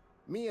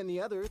 Me and the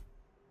others.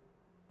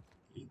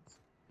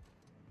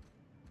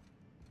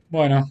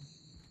 Bueno.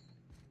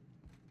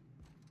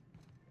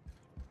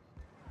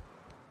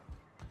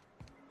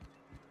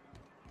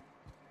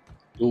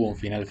 Tuvo un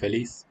final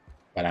feliz,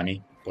 para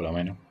mí, por lo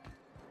menos.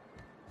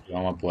 Y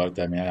vamos a poder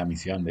terminar la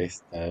misión de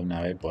esta de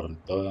una vez por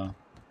todas.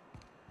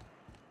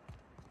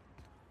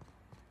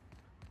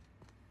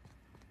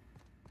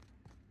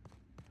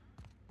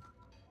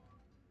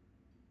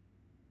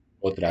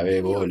 Otra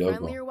vez vos, loco.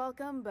 Friendlier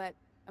welcome, but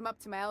I'm up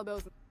to my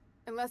elbows.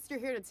 Unless you're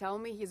here to tell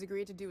me he's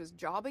agreed to do his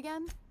job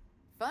again?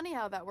 Funny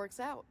how that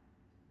works out.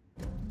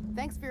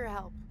 Thanks for your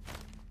help.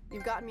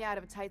 You've gotten me out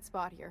of a tight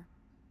spot here.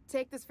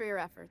 Take this for your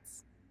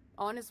efforts.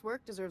 Honest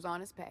work deserves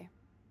honest pay.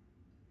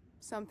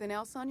 Something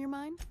else on your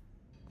mind?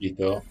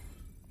 Listo.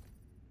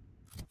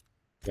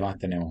 ¿Qué más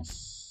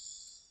tenemos?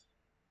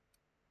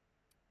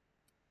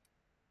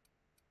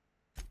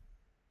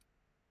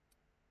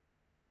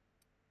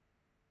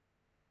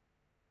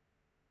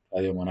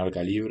 Radio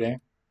Monarca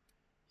Libre.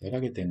 ¿Y acá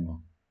qué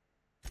tengo?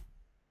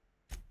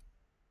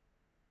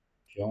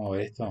 ¿Qué vamos a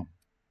ver esto?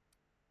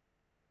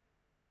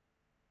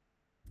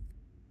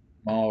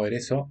 Vamos a ver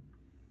eso.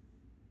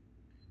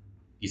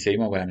 Y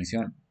seguimos con la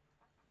misión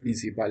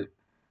principal.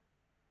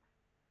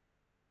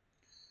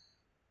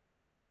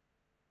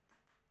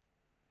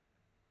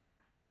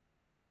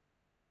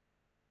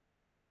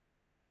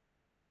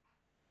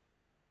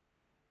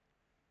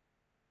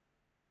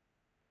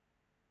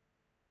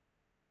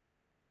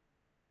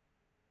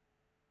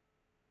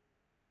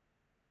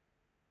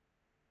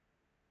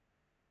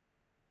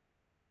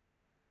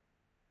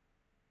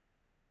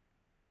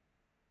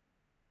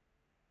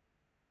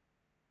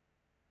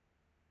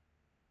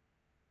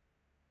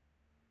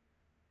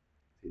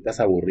 Si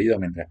estás aburrido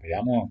mientras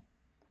esperamos,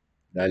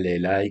 dale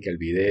like al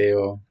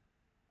video,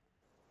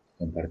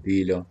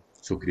 compartilo,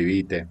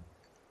 suscribite,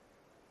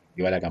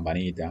 activa la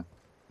campanita.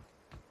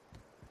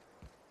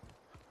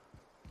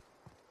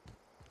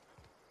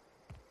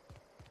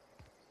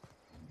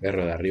 El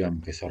perro de arriba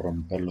empezó a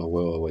romper los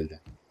huevos de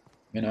vuelta.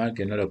 Menos mal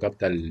que no lo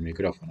capta el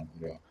micrófono,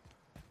 pero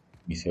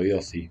mis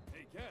oídos sí.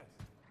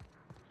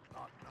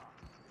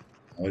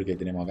 A ver qué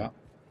tenemos acá.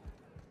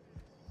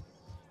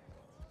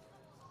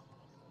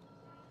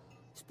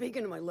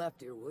 Speaking to my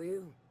left ear, will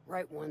you?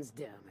 Right one's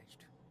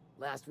damaged.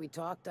 Last we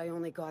talked, I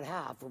only got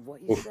half of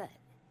what you said.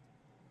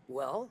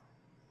 Well,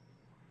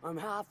 I'm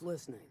half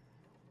listening.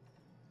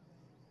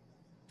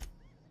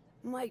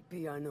 Might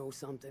be I know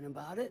something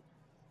about it.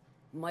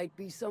 Might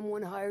be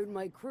someone hired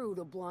my crew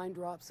to blind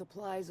drop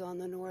supplies on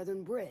the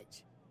northern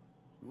bridge.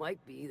 Might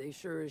be they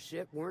sure as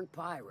shit weren't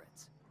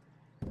pirates.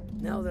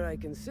 Now that I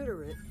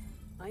consider it,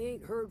 I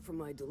ain't heard from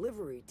my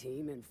delivery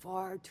team in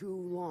far too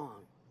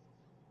long.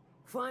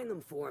 Find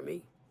them for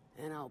me,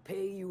 and I'll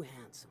pay you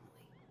handsomely.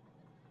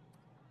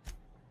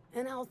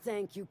 And I'll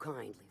thank you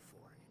kindly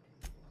for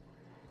it.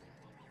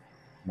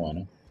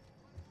 Bueno.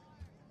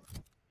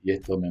 Y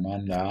esto me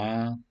manda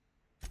a...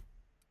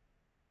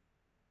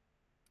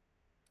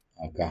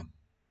 acá.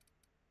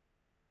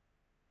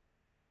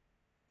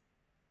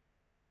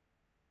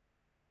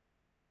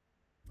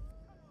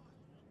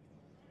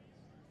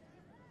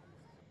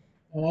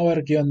 Vamos a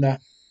ver qué onda.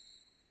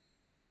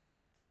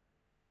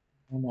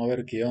 Vamos a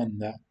ver qué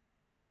onda.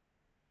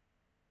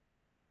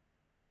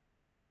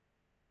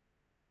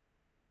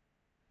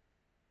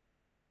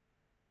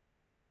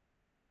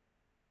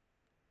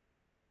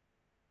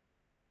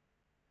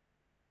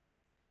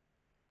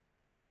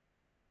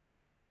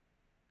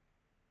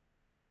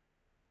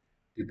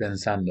 Estoy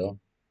pensando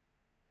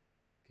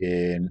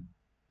que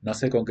no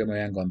sé con qué me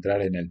voy a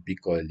encontrar en el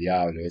pico del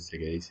diablo, ese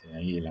que dicen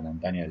ahí, en la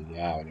montaña del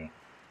diablo.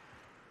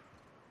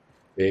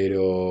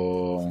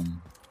 Pero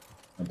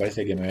me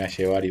parece que me voy a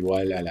llevar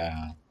igual a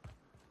la...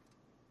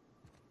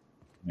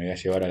 Me voy a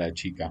llevar a la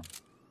chica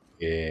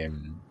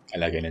a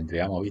la que le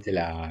entregamos, ¿viste?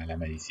 La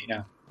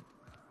medicina.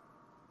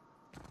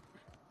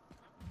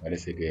 Me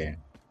parece que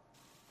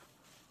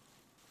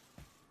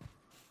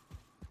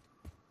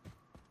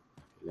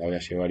la voy a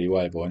llevar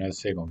igual, porque no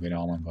sé con qué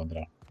nos vamos a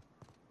encontrar.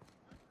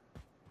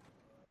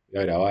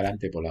 Voy a grabar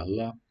antes por las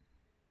dudas.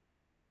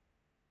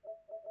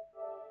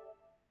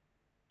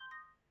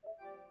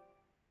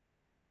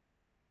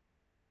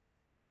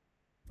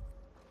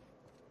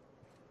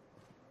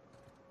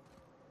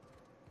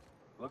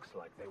 Looks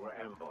like they were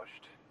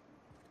ambushed.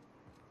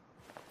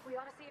 We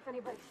ought to see if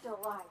anybody's still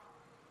alive.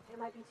 They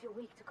might be too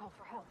weak to call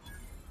for help.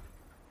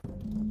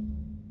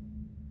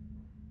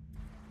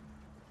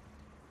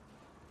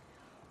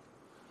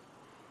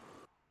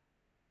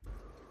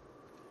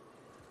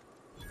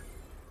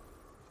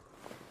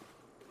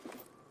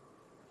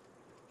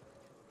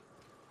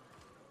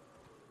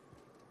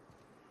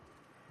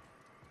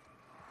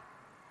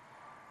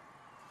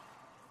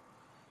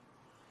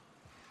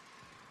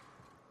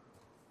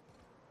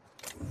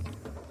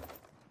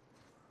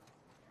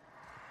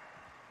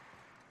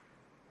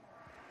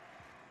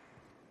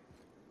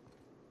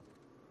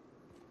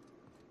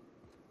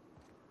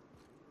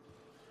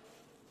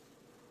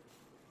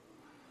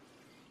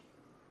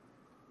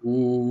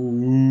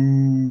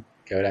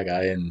 acá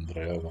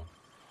adentro, loco.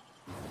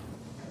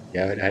 ¿Qué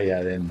habrá ahí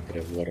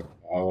adentro, por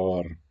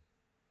favor?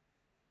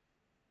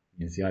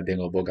 Y encima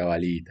tengo poca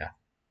balita.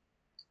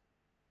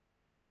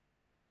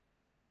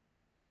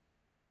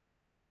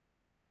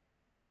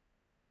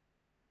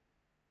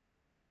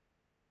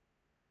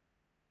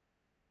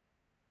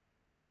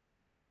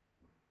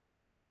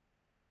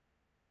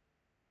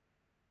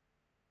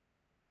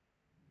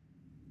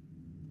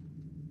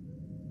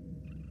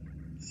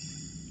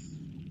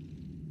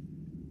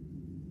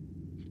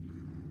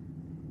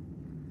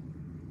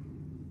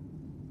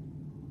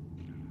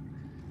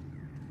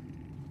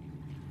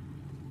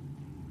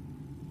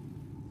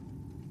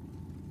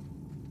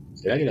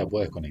 ¿Será que la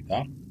puedo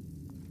desconectar?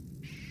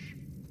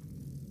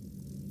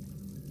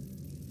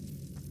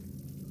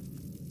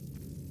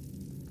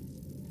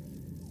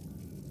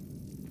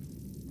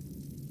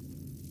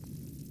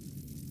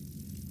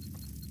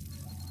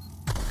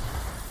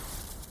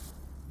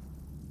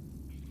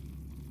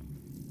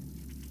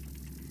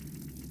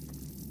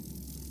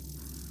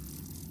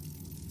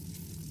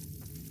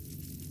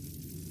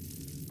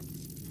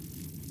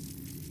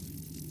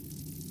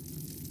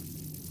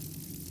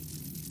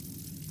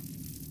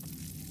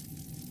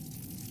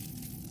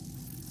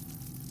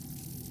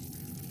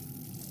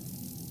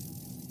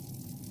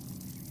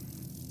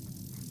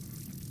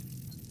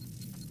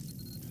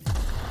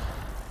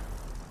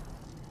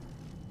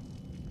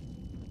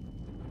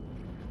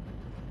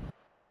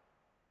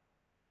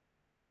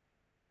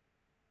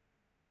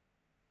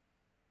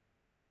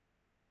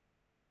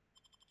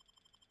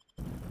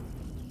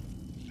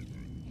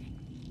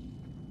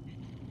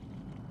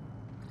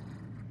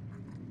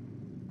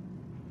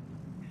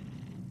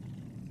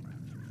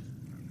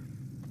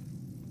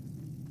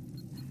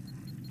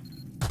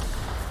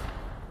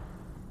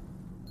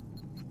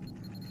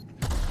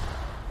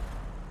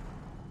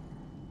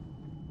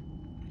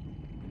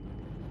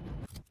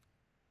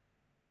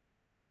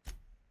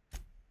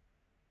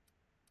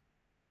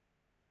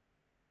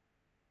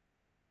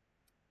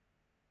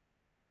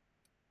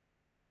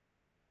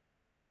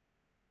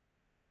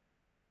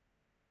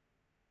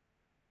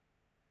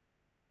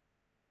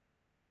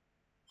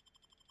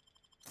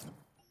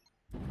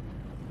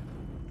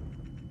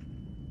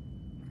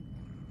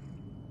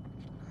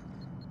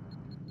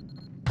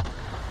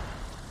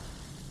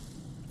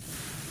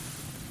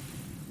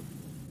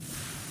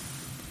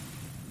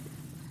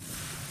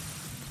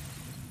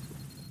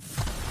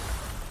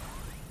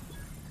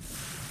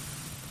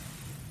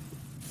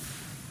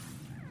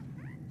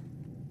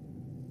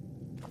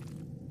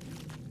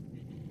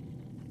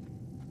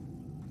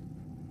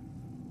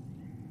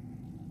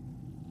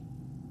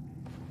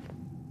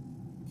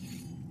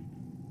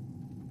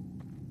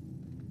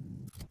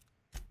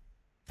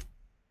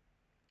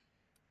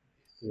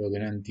 Lo que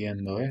no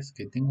entiendo es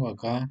que tengo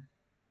acá.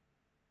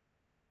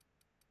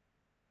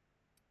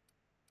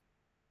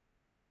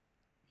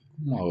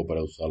 ¿Cómo hago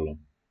para usarlo?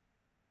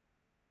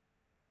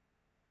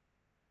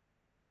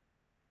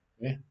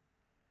 ¿Ves?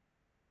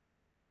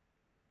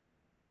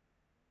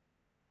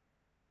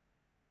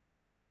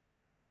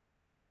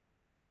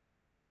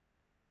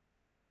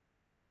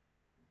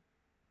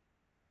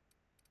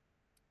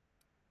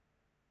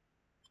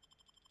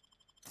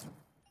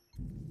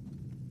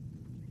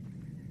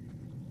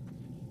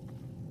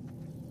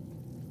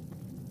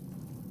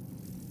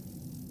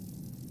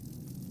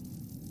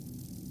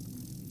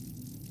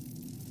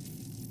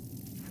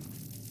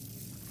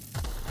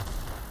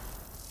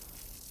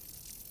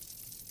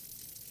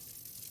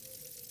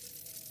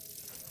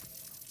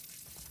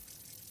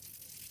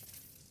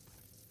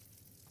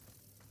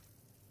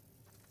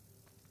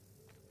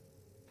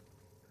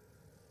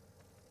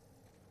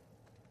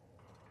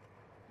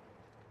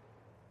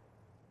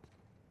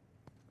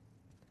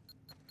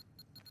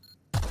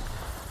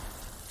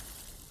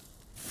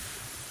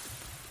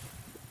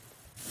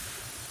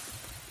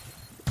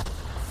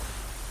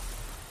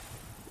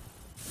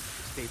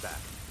 Stay back.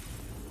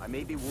 I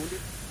may be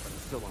wounded, but I'm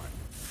still armed.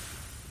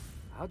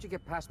 How'd you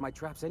get past my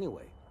traps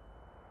anyway?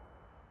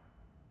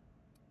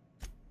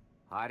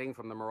 Hiding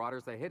from the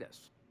marauders that hit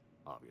us,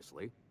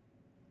 obviously.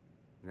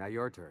 Now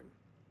your turn.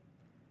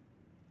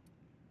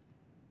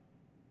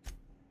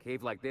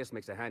 Cave like this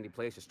makes a handy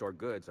place to store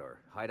goods or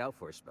hide out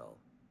for a spell.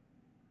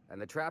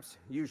 And the traps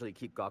usually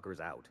keep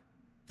gawkers out.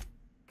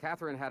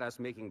 Catherine had us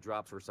making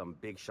drops for some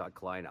big-shot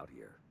client out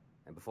here.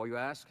 And before you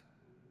ask,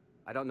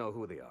 I don't know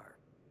who they are.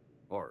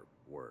 Or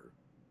were.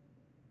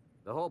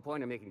 The whole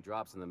point of making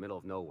drops in the middle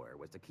of nowhere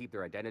was to keep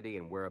their identity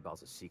and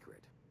whereabouts a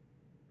secret.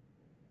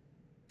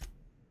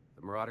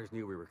 The Marauders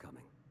knew we were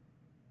coming.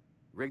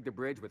 Rigged the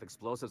bridge with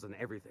explosives and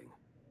everything.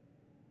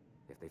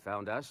 If they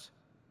found us,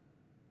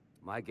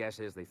 my guess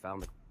is they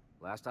found the...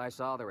 Last I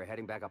saw, they were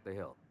heading back up the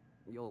hill.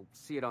 You'll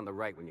see it on the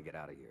right when you get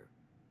out of here.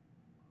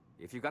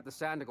 If you got the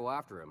sand to go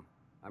after him,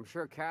 I'm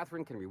sure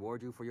Catherine can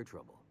reward you for your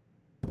trouble.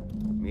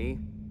 Me?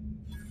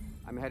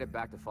 I'm headed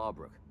back to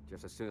Fallbrook,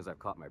 just as soon as I've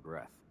caught my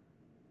breath.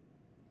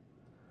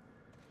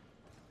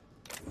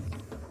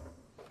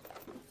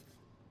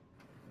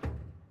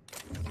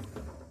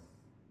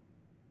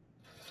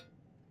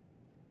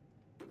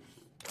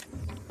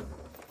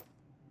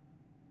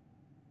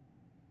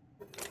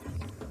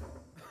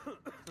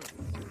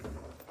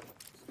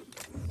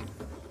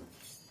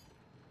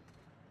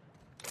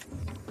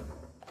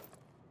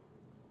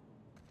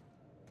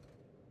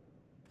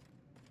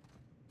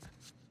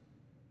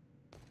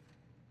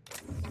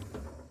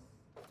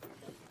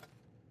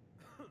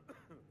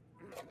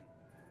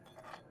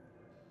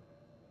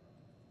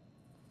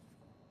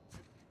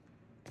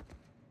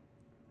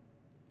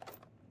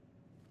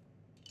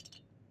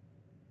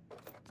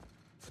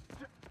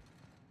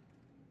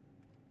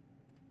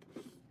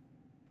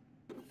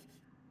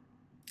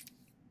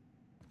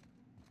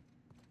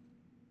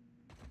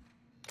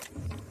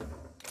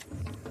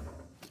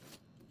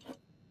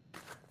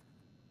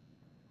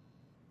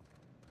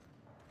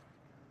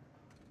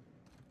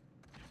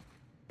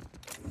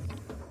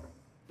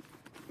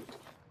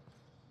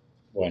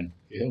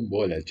 quedó un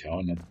bola el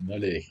chabón, no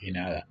le dejé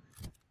nada.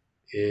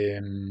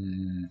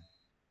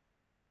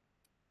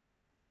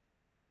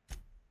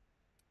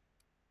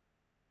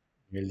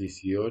 Nivel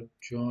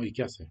 18. ¿Y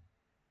qué hace?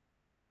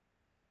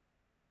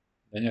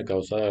 Daño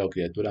causado a la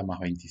criatura más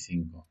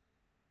 25.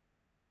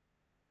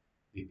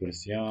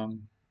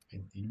 Dispersión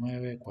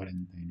 29,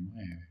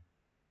 49.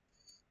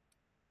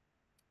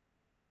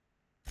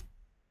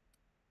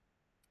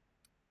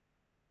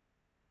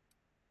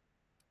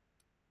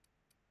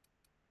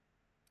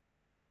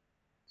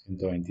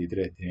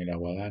 ...123 tiene la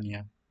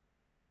guadaña.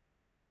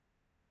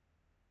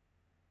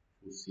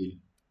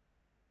 Fusil.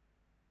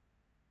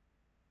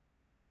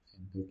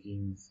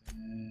 115.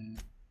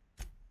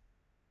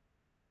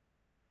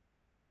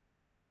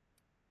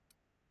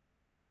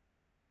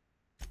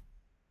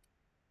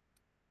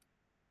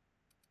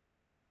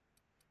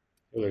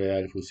 Creo que le da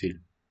el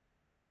fusil.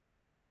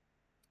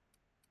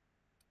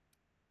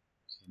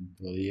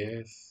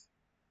 110.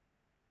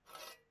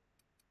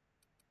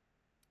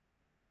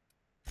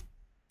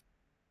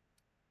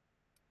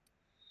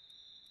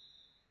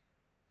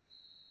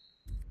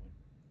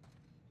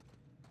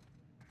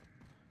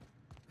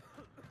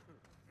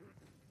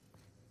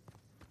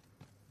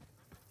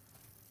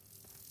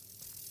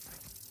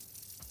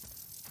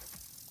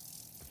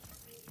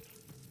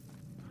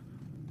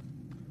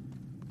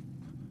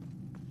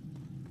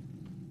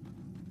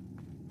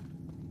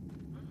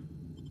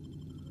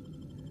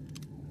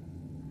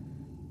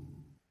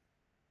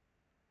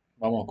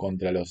 Vamos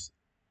contra los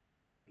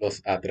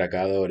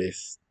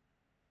atracadores.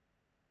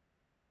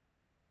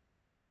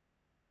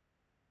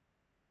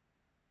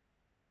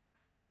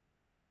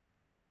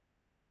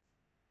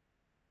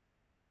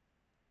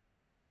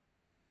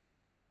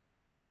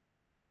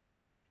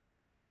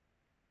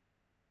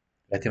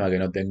 Lástima que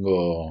no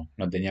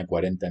tenía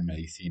 40 en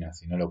medicina,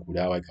 si no lo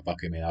curaba y capaz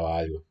que me daba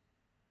algo.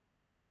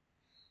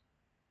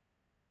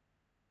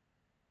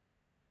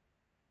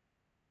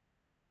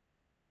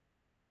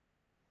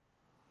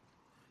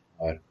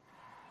 A ver.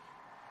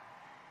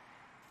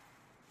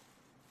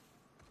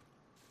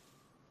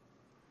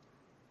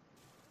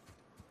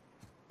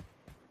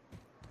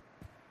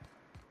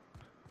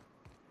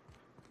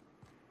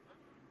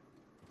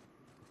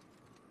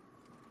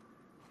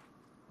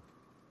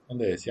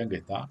 ¿Dónde decían que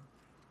está?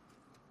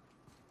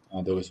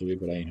 Ah, tengo que subir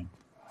por ahí, ¿no?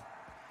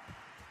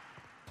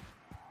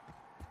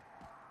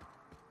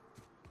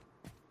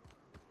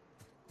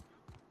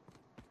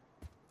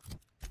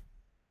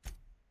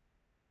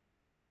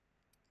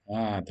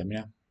 Ah,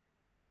 también.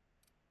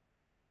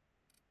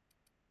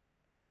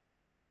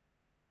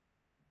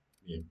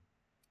 Bien.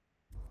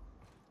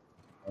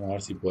 Vamos a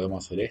ver si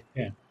podemos hacer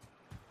este.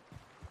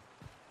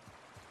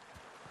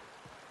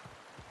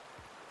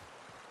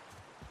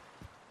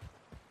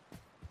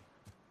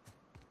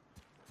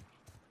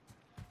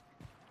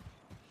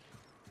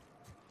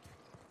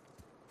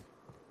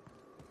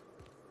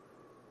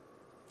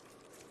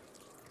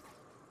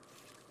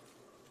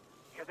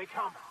 Here they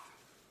come.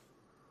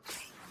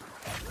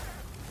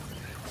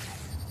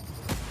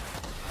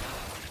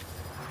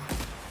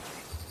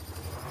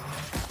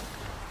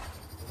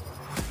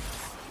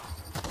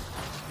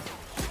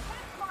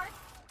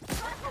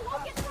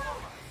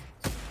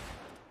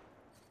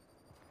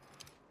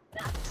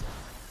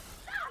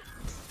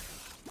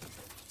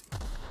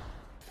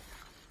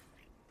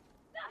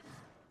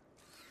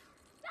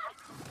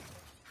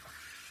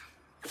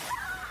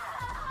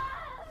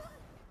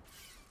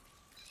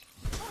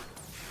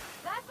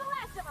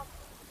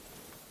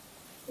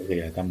 Parece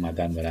que la están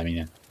matando a la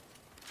mina.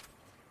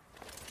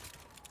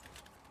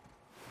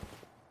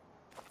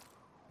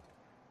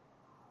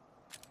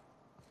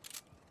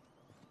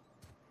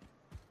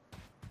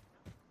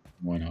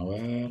 Bueno, a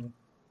ver.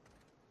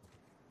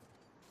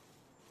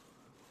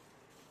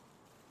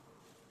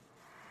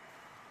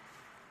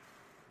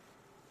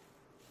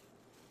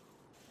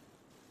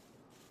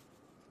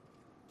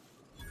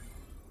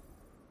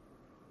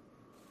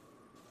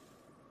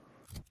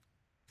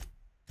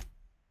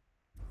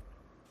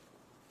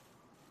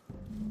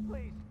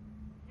 Please,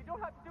 you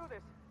don't have to do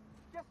this.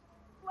 Just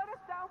let us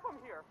down from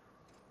here.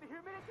 The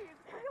humidity is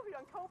really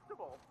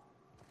uncomfortable.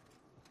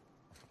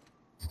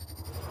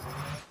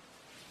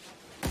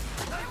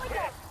 Here we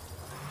go!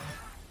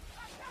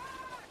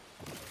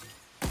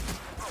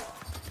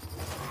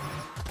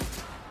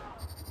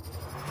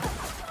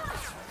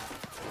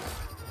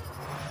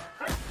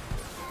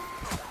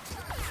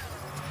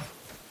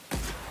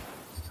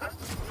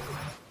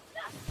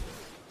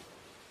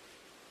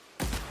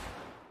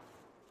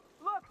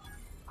 Look!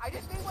 I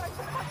didn't mean what I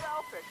said about your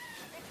outfit.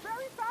 It's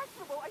very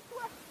fashionable, I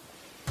swear.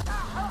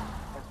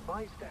 As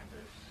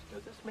bystanders,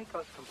 does this make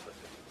us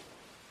complicit?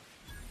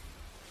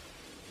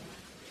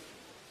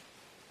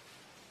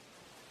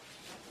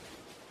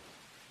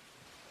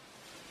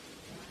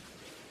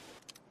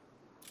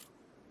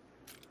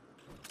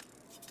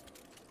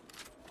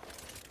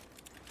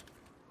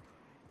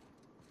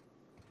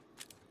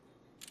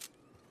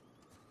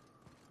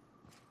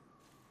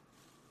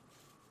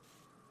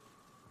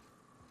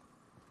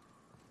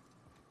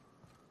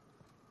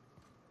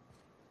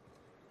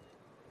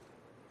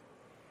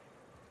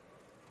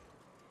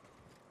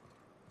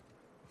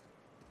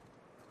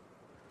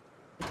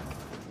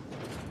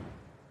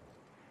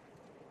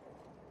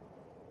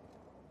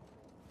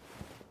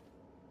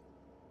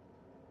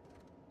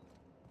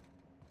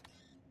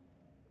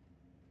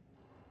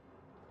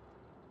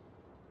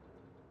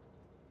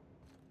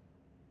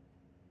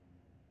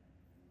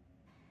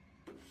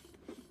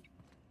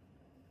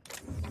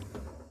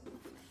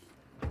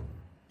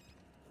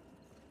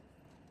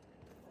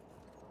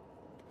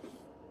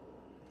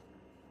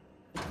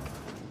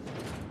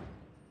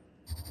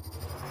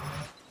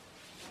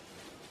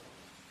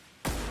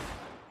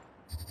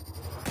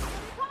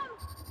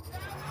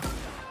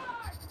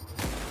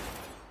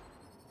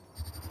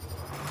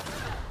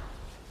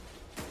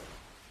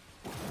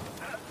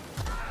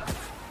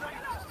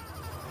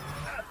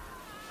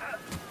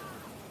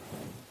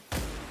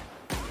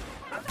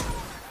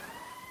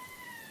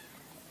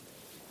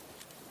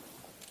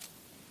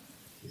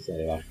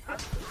 salvaje.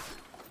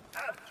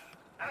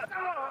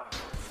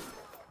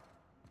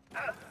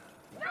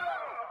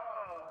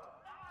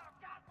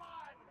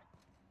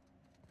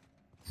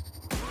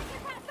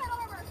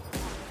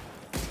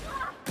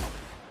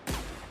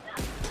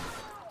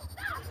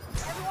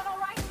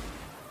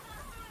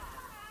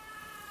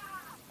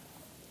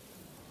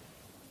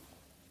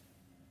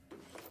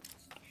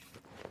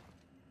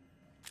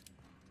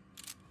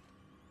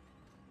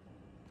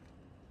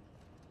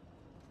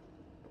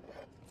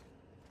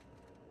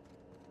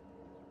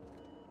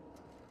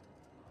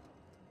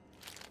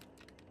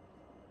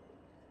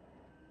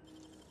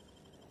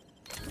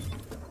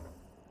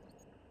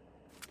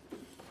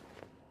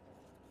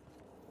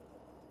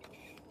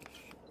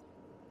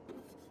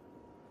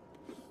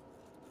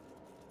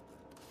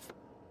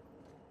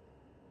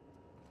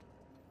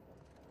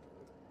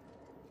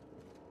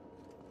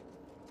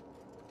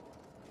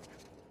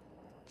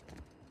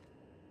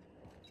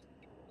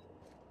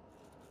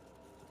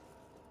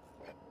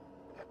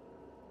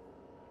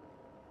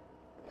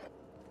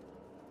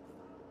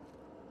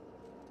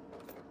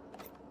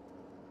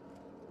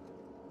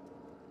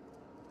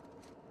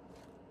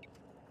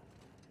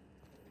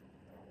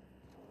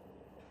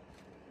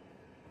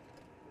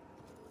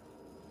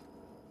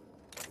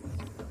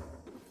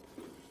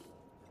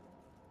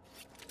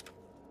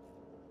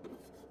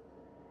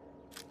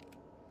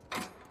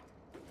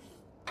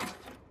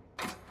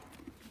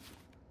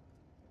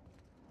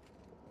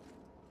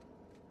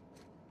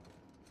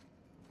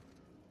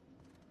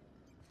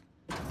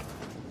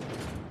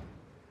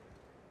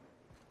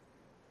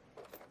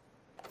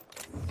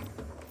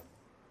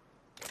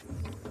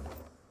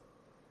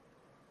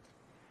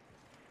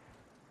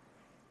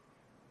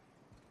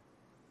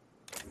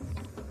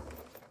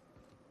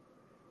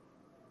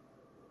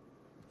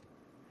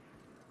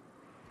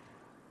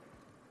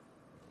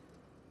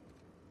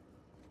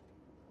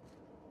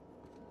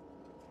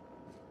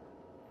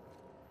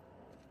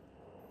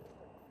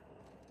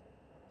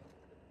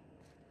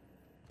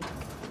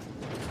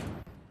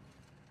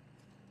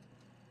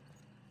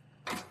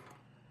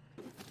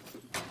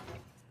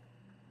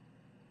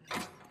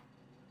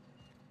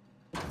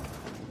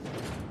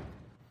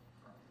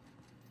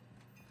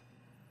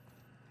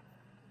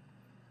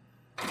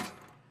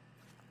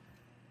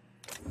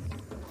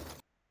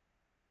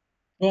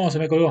 Oh, se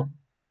me colgó.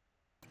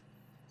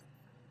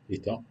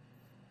 Listo.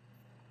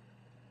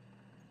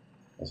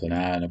 No pasó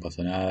nada, no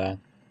pasó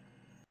nada.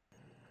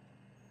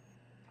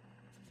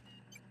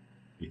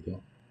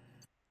 Listo.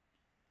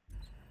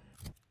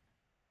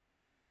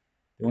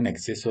 Tengo un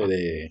exceso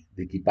de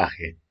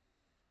equipaje.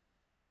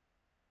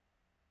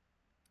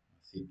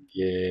 Así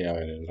que, a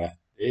ver,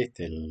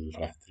 el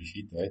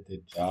rastrillito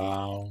este,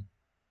 chao.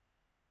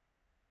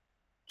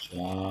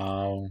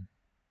 Chao.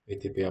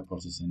 Este pega por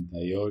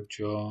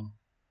 68.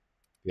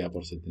 Pega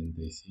por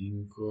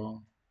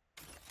 75.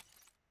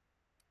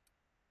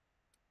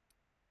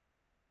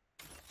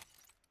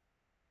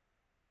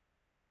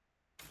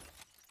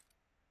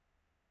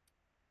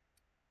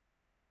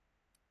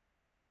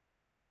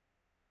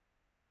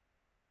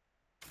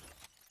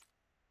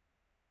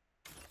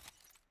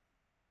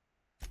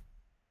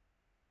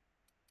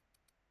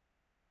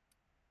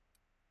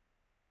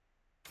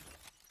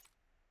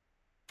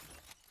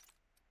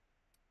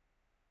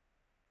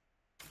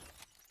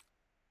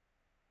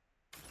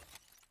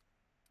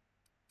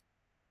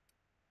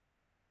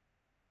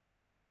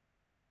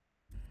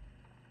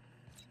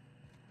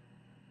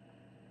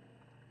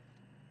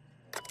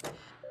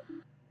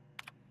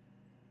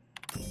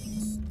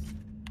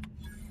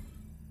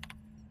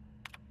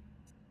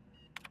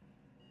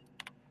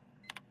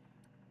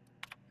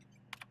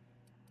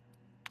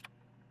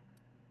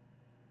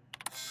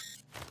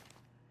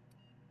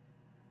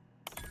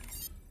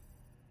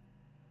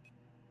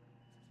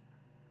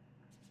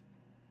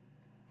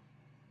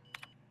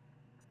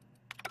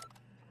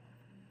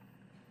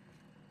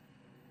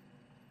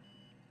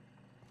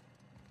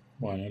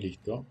 Bueno,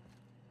 listo.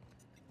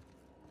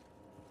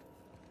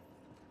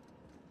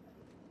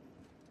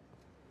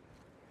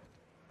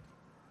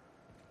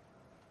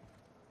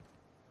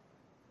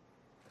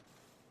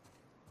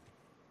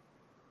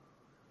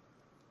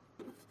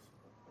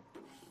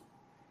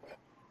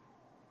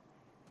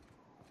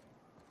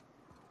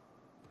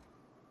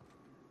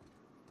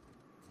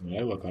 ¿Hay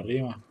algo acá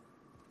arriba?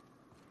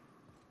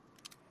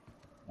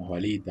 Unas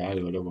balitas,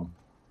 algo, loco.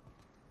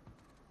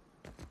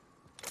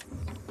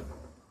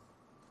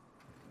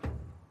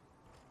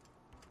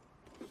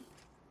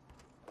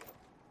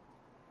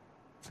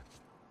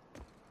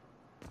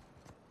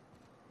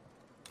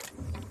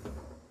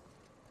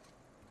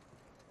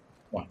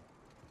 Bueno,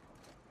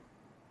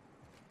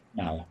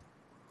 nada.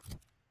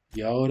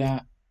 Y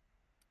ahora,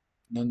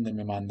 ¿dónde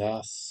me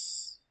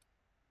mandas?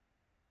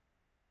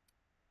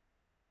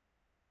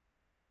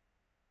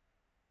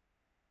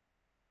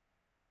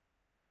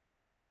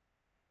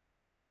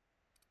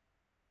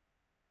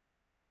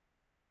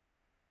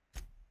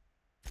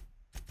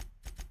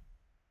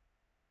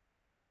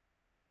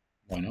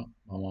 Bueno,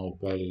 vamos a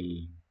buscar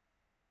el...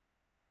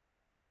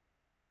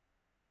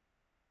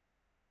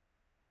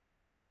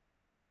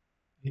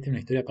 Viste una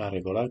historia para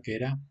recordar que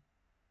era.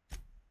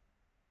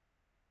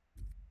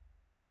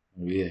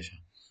 Me olvidé ya.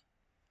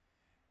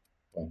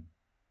 Bueno,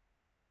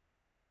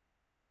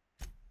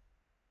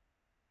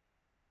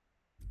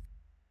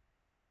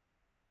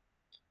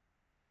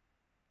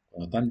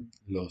 cuando están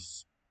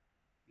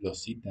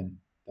los ítems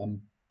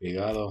tan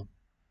pegados,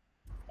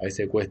 a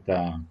veces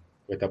cuesta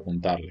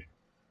apuntarle.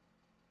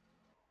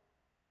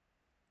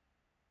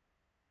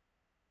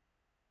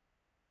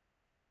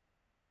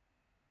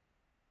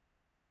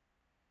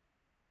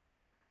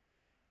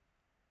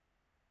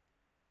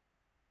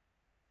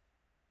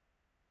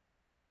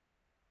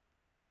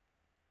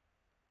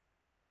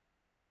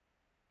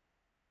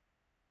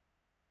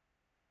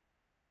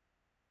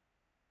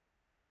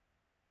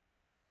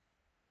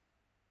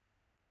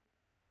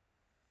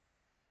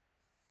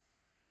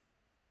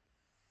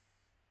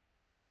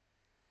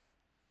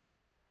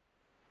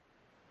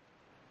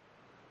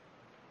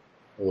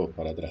 Juegos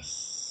para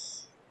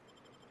atrás.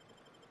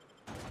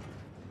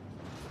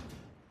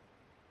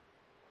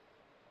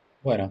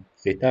 Bueno,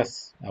 si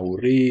estás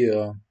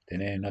aburrido,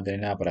 no tenés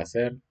nada para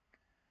hacer,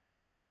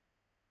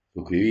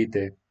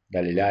 suscribite,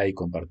 dale like,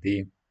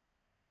 compartí,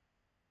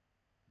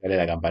 dale a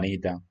la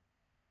campanita.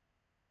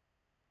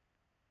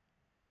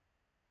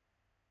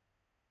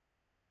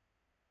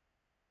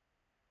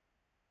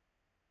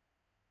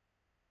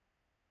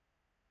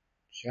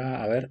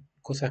 Ya, a ver,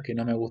 cosas que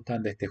no me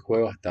gustan de este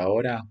juego hasta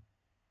ahora.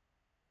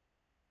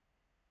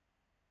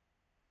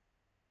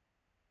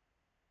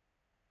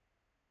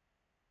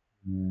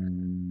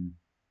 Mm,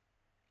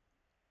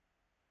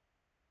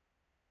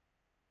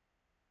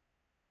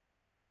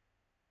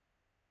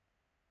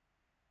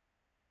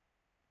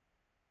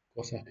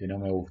 cosas que no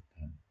me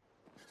gustan.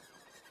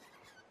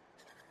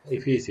 Es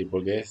difícil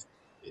porque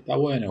está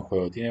bueno el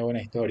juego, tiene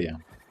buena historia.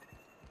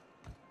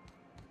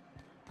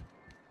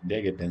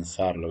 Tendría que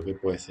pensarlo, ¿qué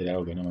puede ser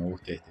algo que no me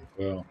guste de este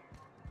juego?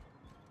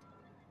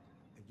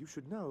 You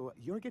should know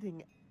you're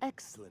getting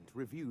excellent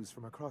reviews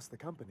from across the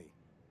company.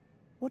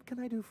 What can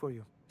I do for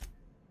you?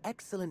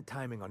 Excellent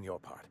timing on your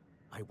part.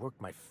 I worked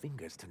my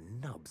fingers to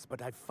nubs,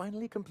 but I've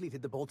finally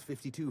completed the Bolt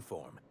 52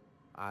 form.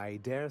 I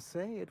dare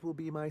say it will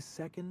be my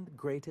second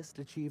greatest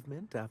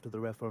achievement after the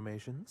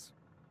reformations.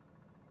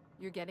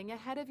 You're getting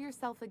ahead of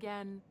yourself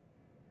again.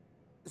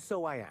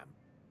 So I am.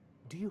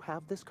 Do you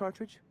have this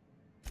cartridge?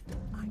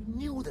 I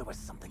knew there was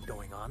something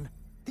going on.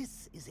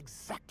 This is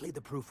exactly the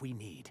proof we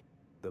need.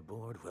 The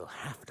board will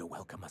have to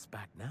welcome us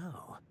back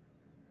now.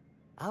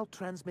 I'll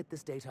transmit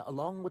this data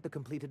along with the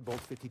completed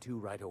Bolt 52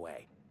 right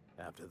away.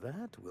 After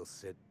that, we'll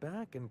sit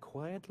back and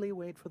quietly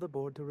wait for the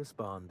board to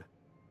respond.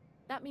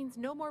 That means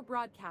no more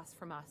broadcasts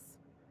from us.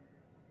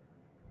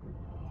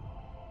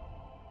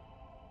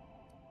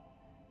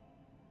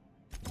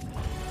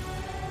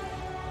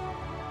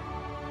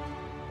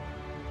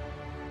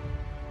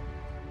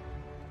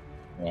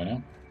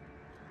 Bueno,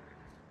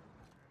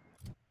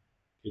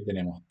 aquí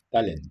tenemos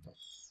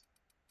talentos.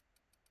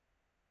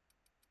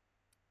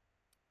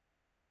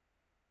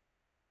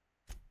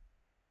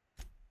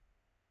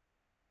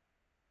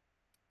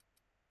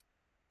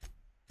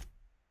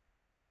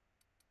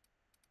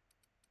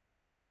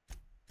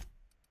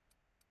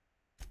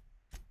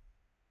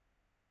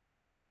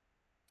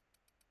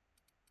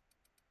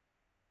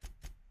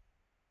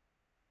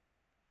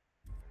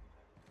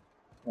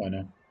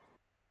 Bueno.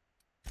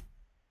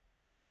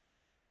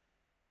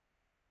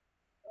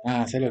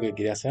 Ah, ¿sabes lo que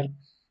quería hacer?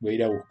 Voy a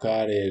ir a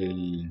buscar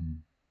el.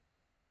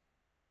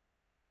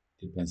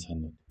 Estoy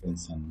pensando.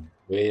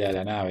 Voy a ir a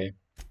la nave.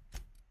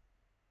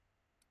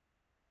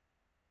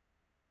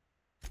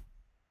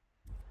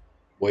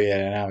 Voy a ir a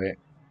la nave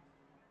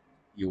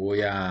y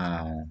voy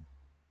a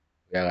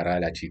agarrar a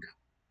la chica.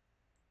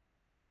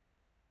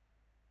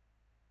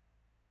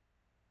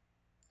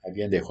 ¿A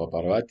quién dejo? ¿A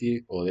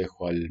Parvati o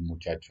dejo al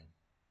muchacho?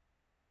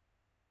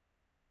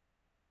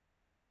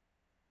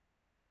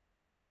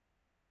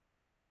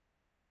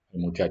 Al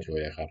muchacho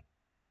voy a dejar.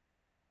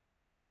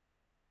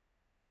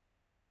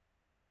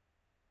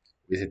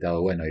 Hubiese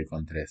estado bueno ir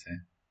con 3,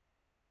 ¿eh?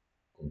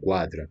 Con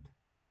 4.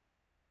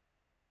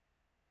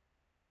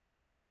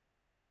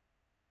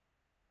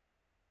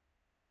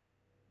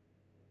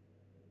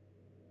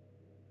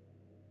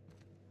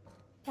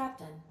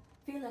 Captain,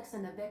 Felix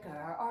and the vicar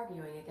are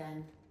arguing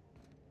again.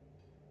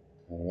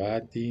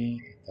 Parvati,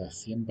 está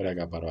siempre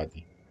acá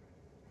Parvati.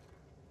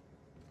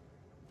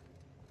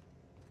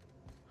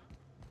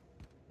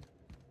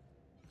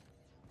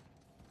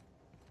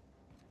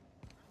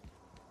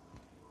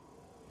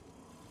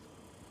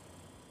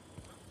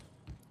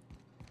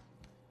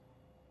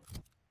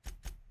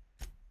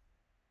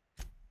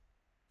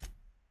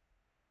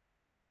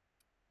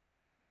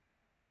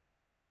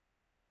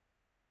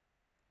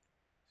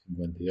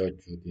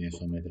 .58 tiene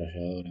su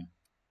ametralladora.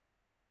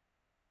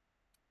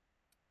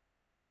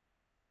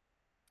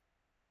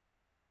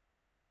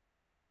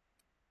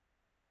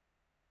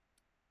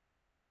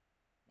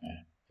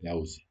 La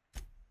use.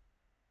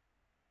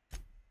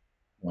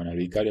 Bueno, al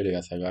vicario le voy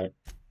a sacar.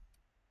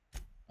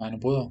 Ah, ¿no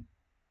puedo?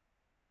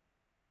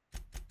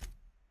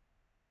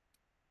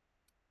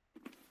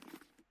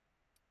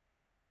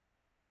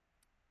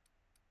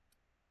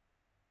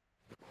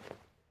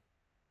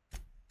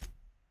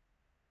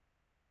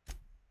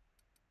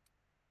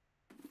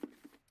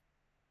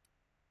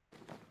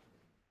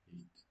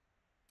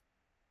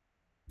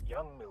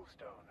 young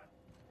millstone.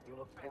 You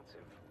look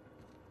pensive.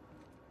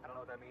 I don't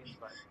know what that means,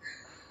 but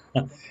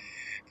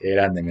Qué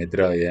grande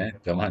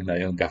Metroid, tomando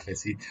ahí un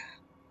cafecito.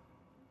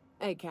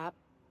 Hey, Cap.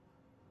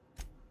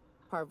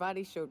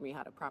 Parvati showed me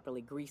how to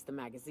properly grease the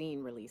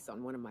magazine release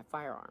on one of my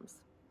firearms.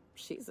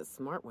 She's a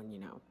smart one, you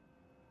know.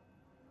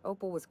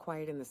 Opal was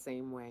quiet in the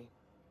same way.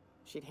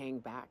 She'd hang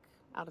back,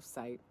 out of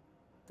sight,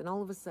 then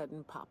all of a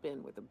sudden pop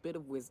in with a bit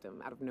of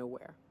wisdom out of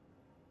nowhere.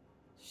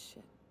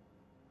 Shit.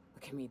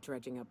 Look at me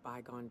dredging up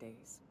bygone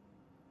days.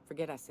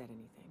 Forget I said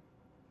anything.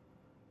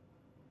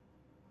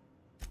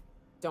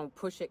 Don't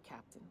push it,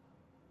 Captain.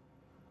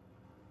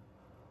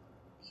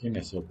 ¿Quién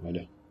es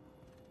Opal?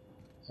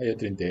 Hay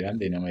otro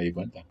integrante y no me di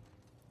cuenta.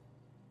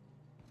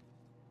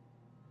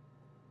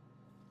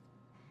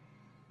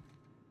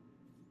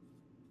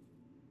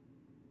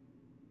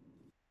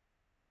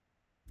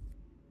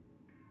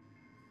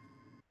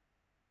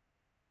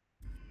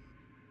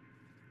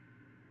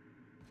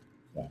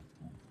 Bueno,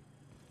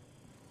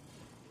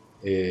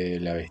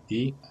 la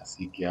vestí,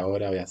 así que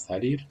ahora voy a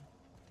salir.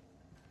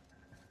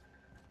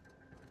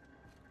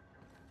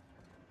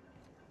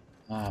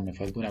 Ah, me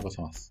faltó una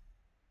cosa más.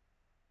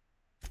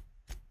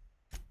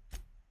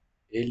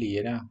 Eli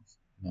era...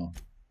 No.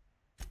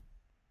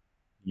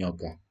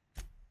 Ñoca.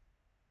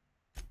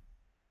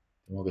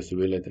 Tengo que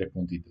subirle 3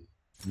 puntitos.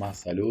 Más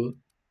salud.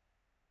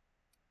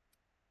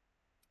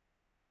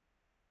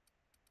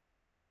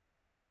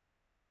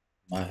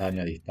 Más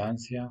daño a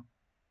distancia.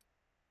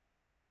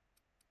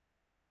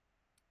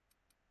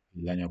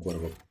 Y daño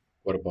cuerpo a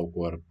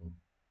cuerpo.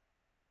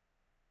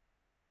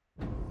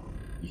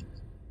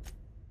 Listo.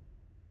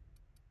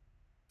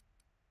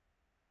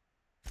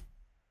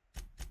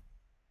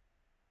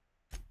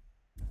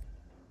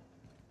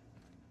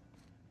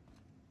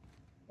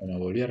 Bueno,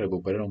 volví a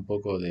recuperar un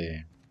poco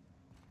de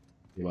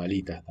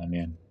balitas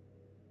también.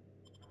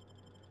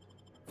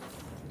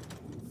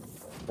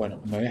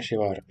 Bueno, me voy a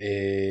llevar. Voy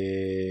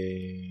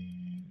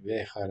a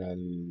dejar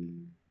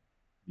al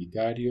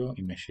vicario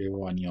y me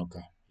llevo a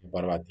Ñoca y a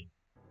Parvati.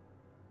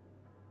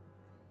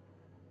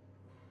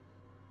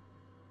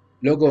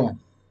 Loco,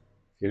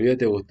 si el video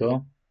te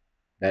gustó,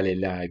 dale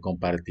like,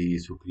 compartí,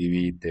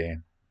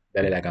 suscribite,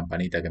 dale a la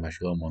campanita que me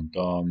ayuda un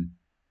montón.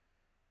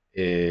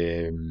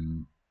 Eh,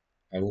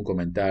 algún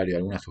comentario,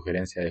 alguna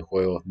sugerencia de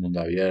juegos mundo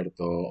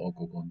abierto o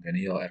con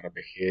contenido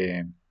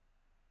RPG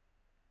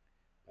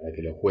para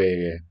que lo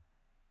juegue.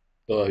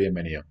 Todo es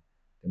bienvenido.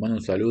 Te mando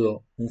un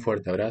saludo, un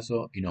fuerte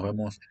abrazo y nos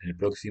vemos en el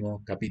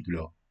próximo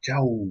capítulo.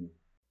 ¡Chau!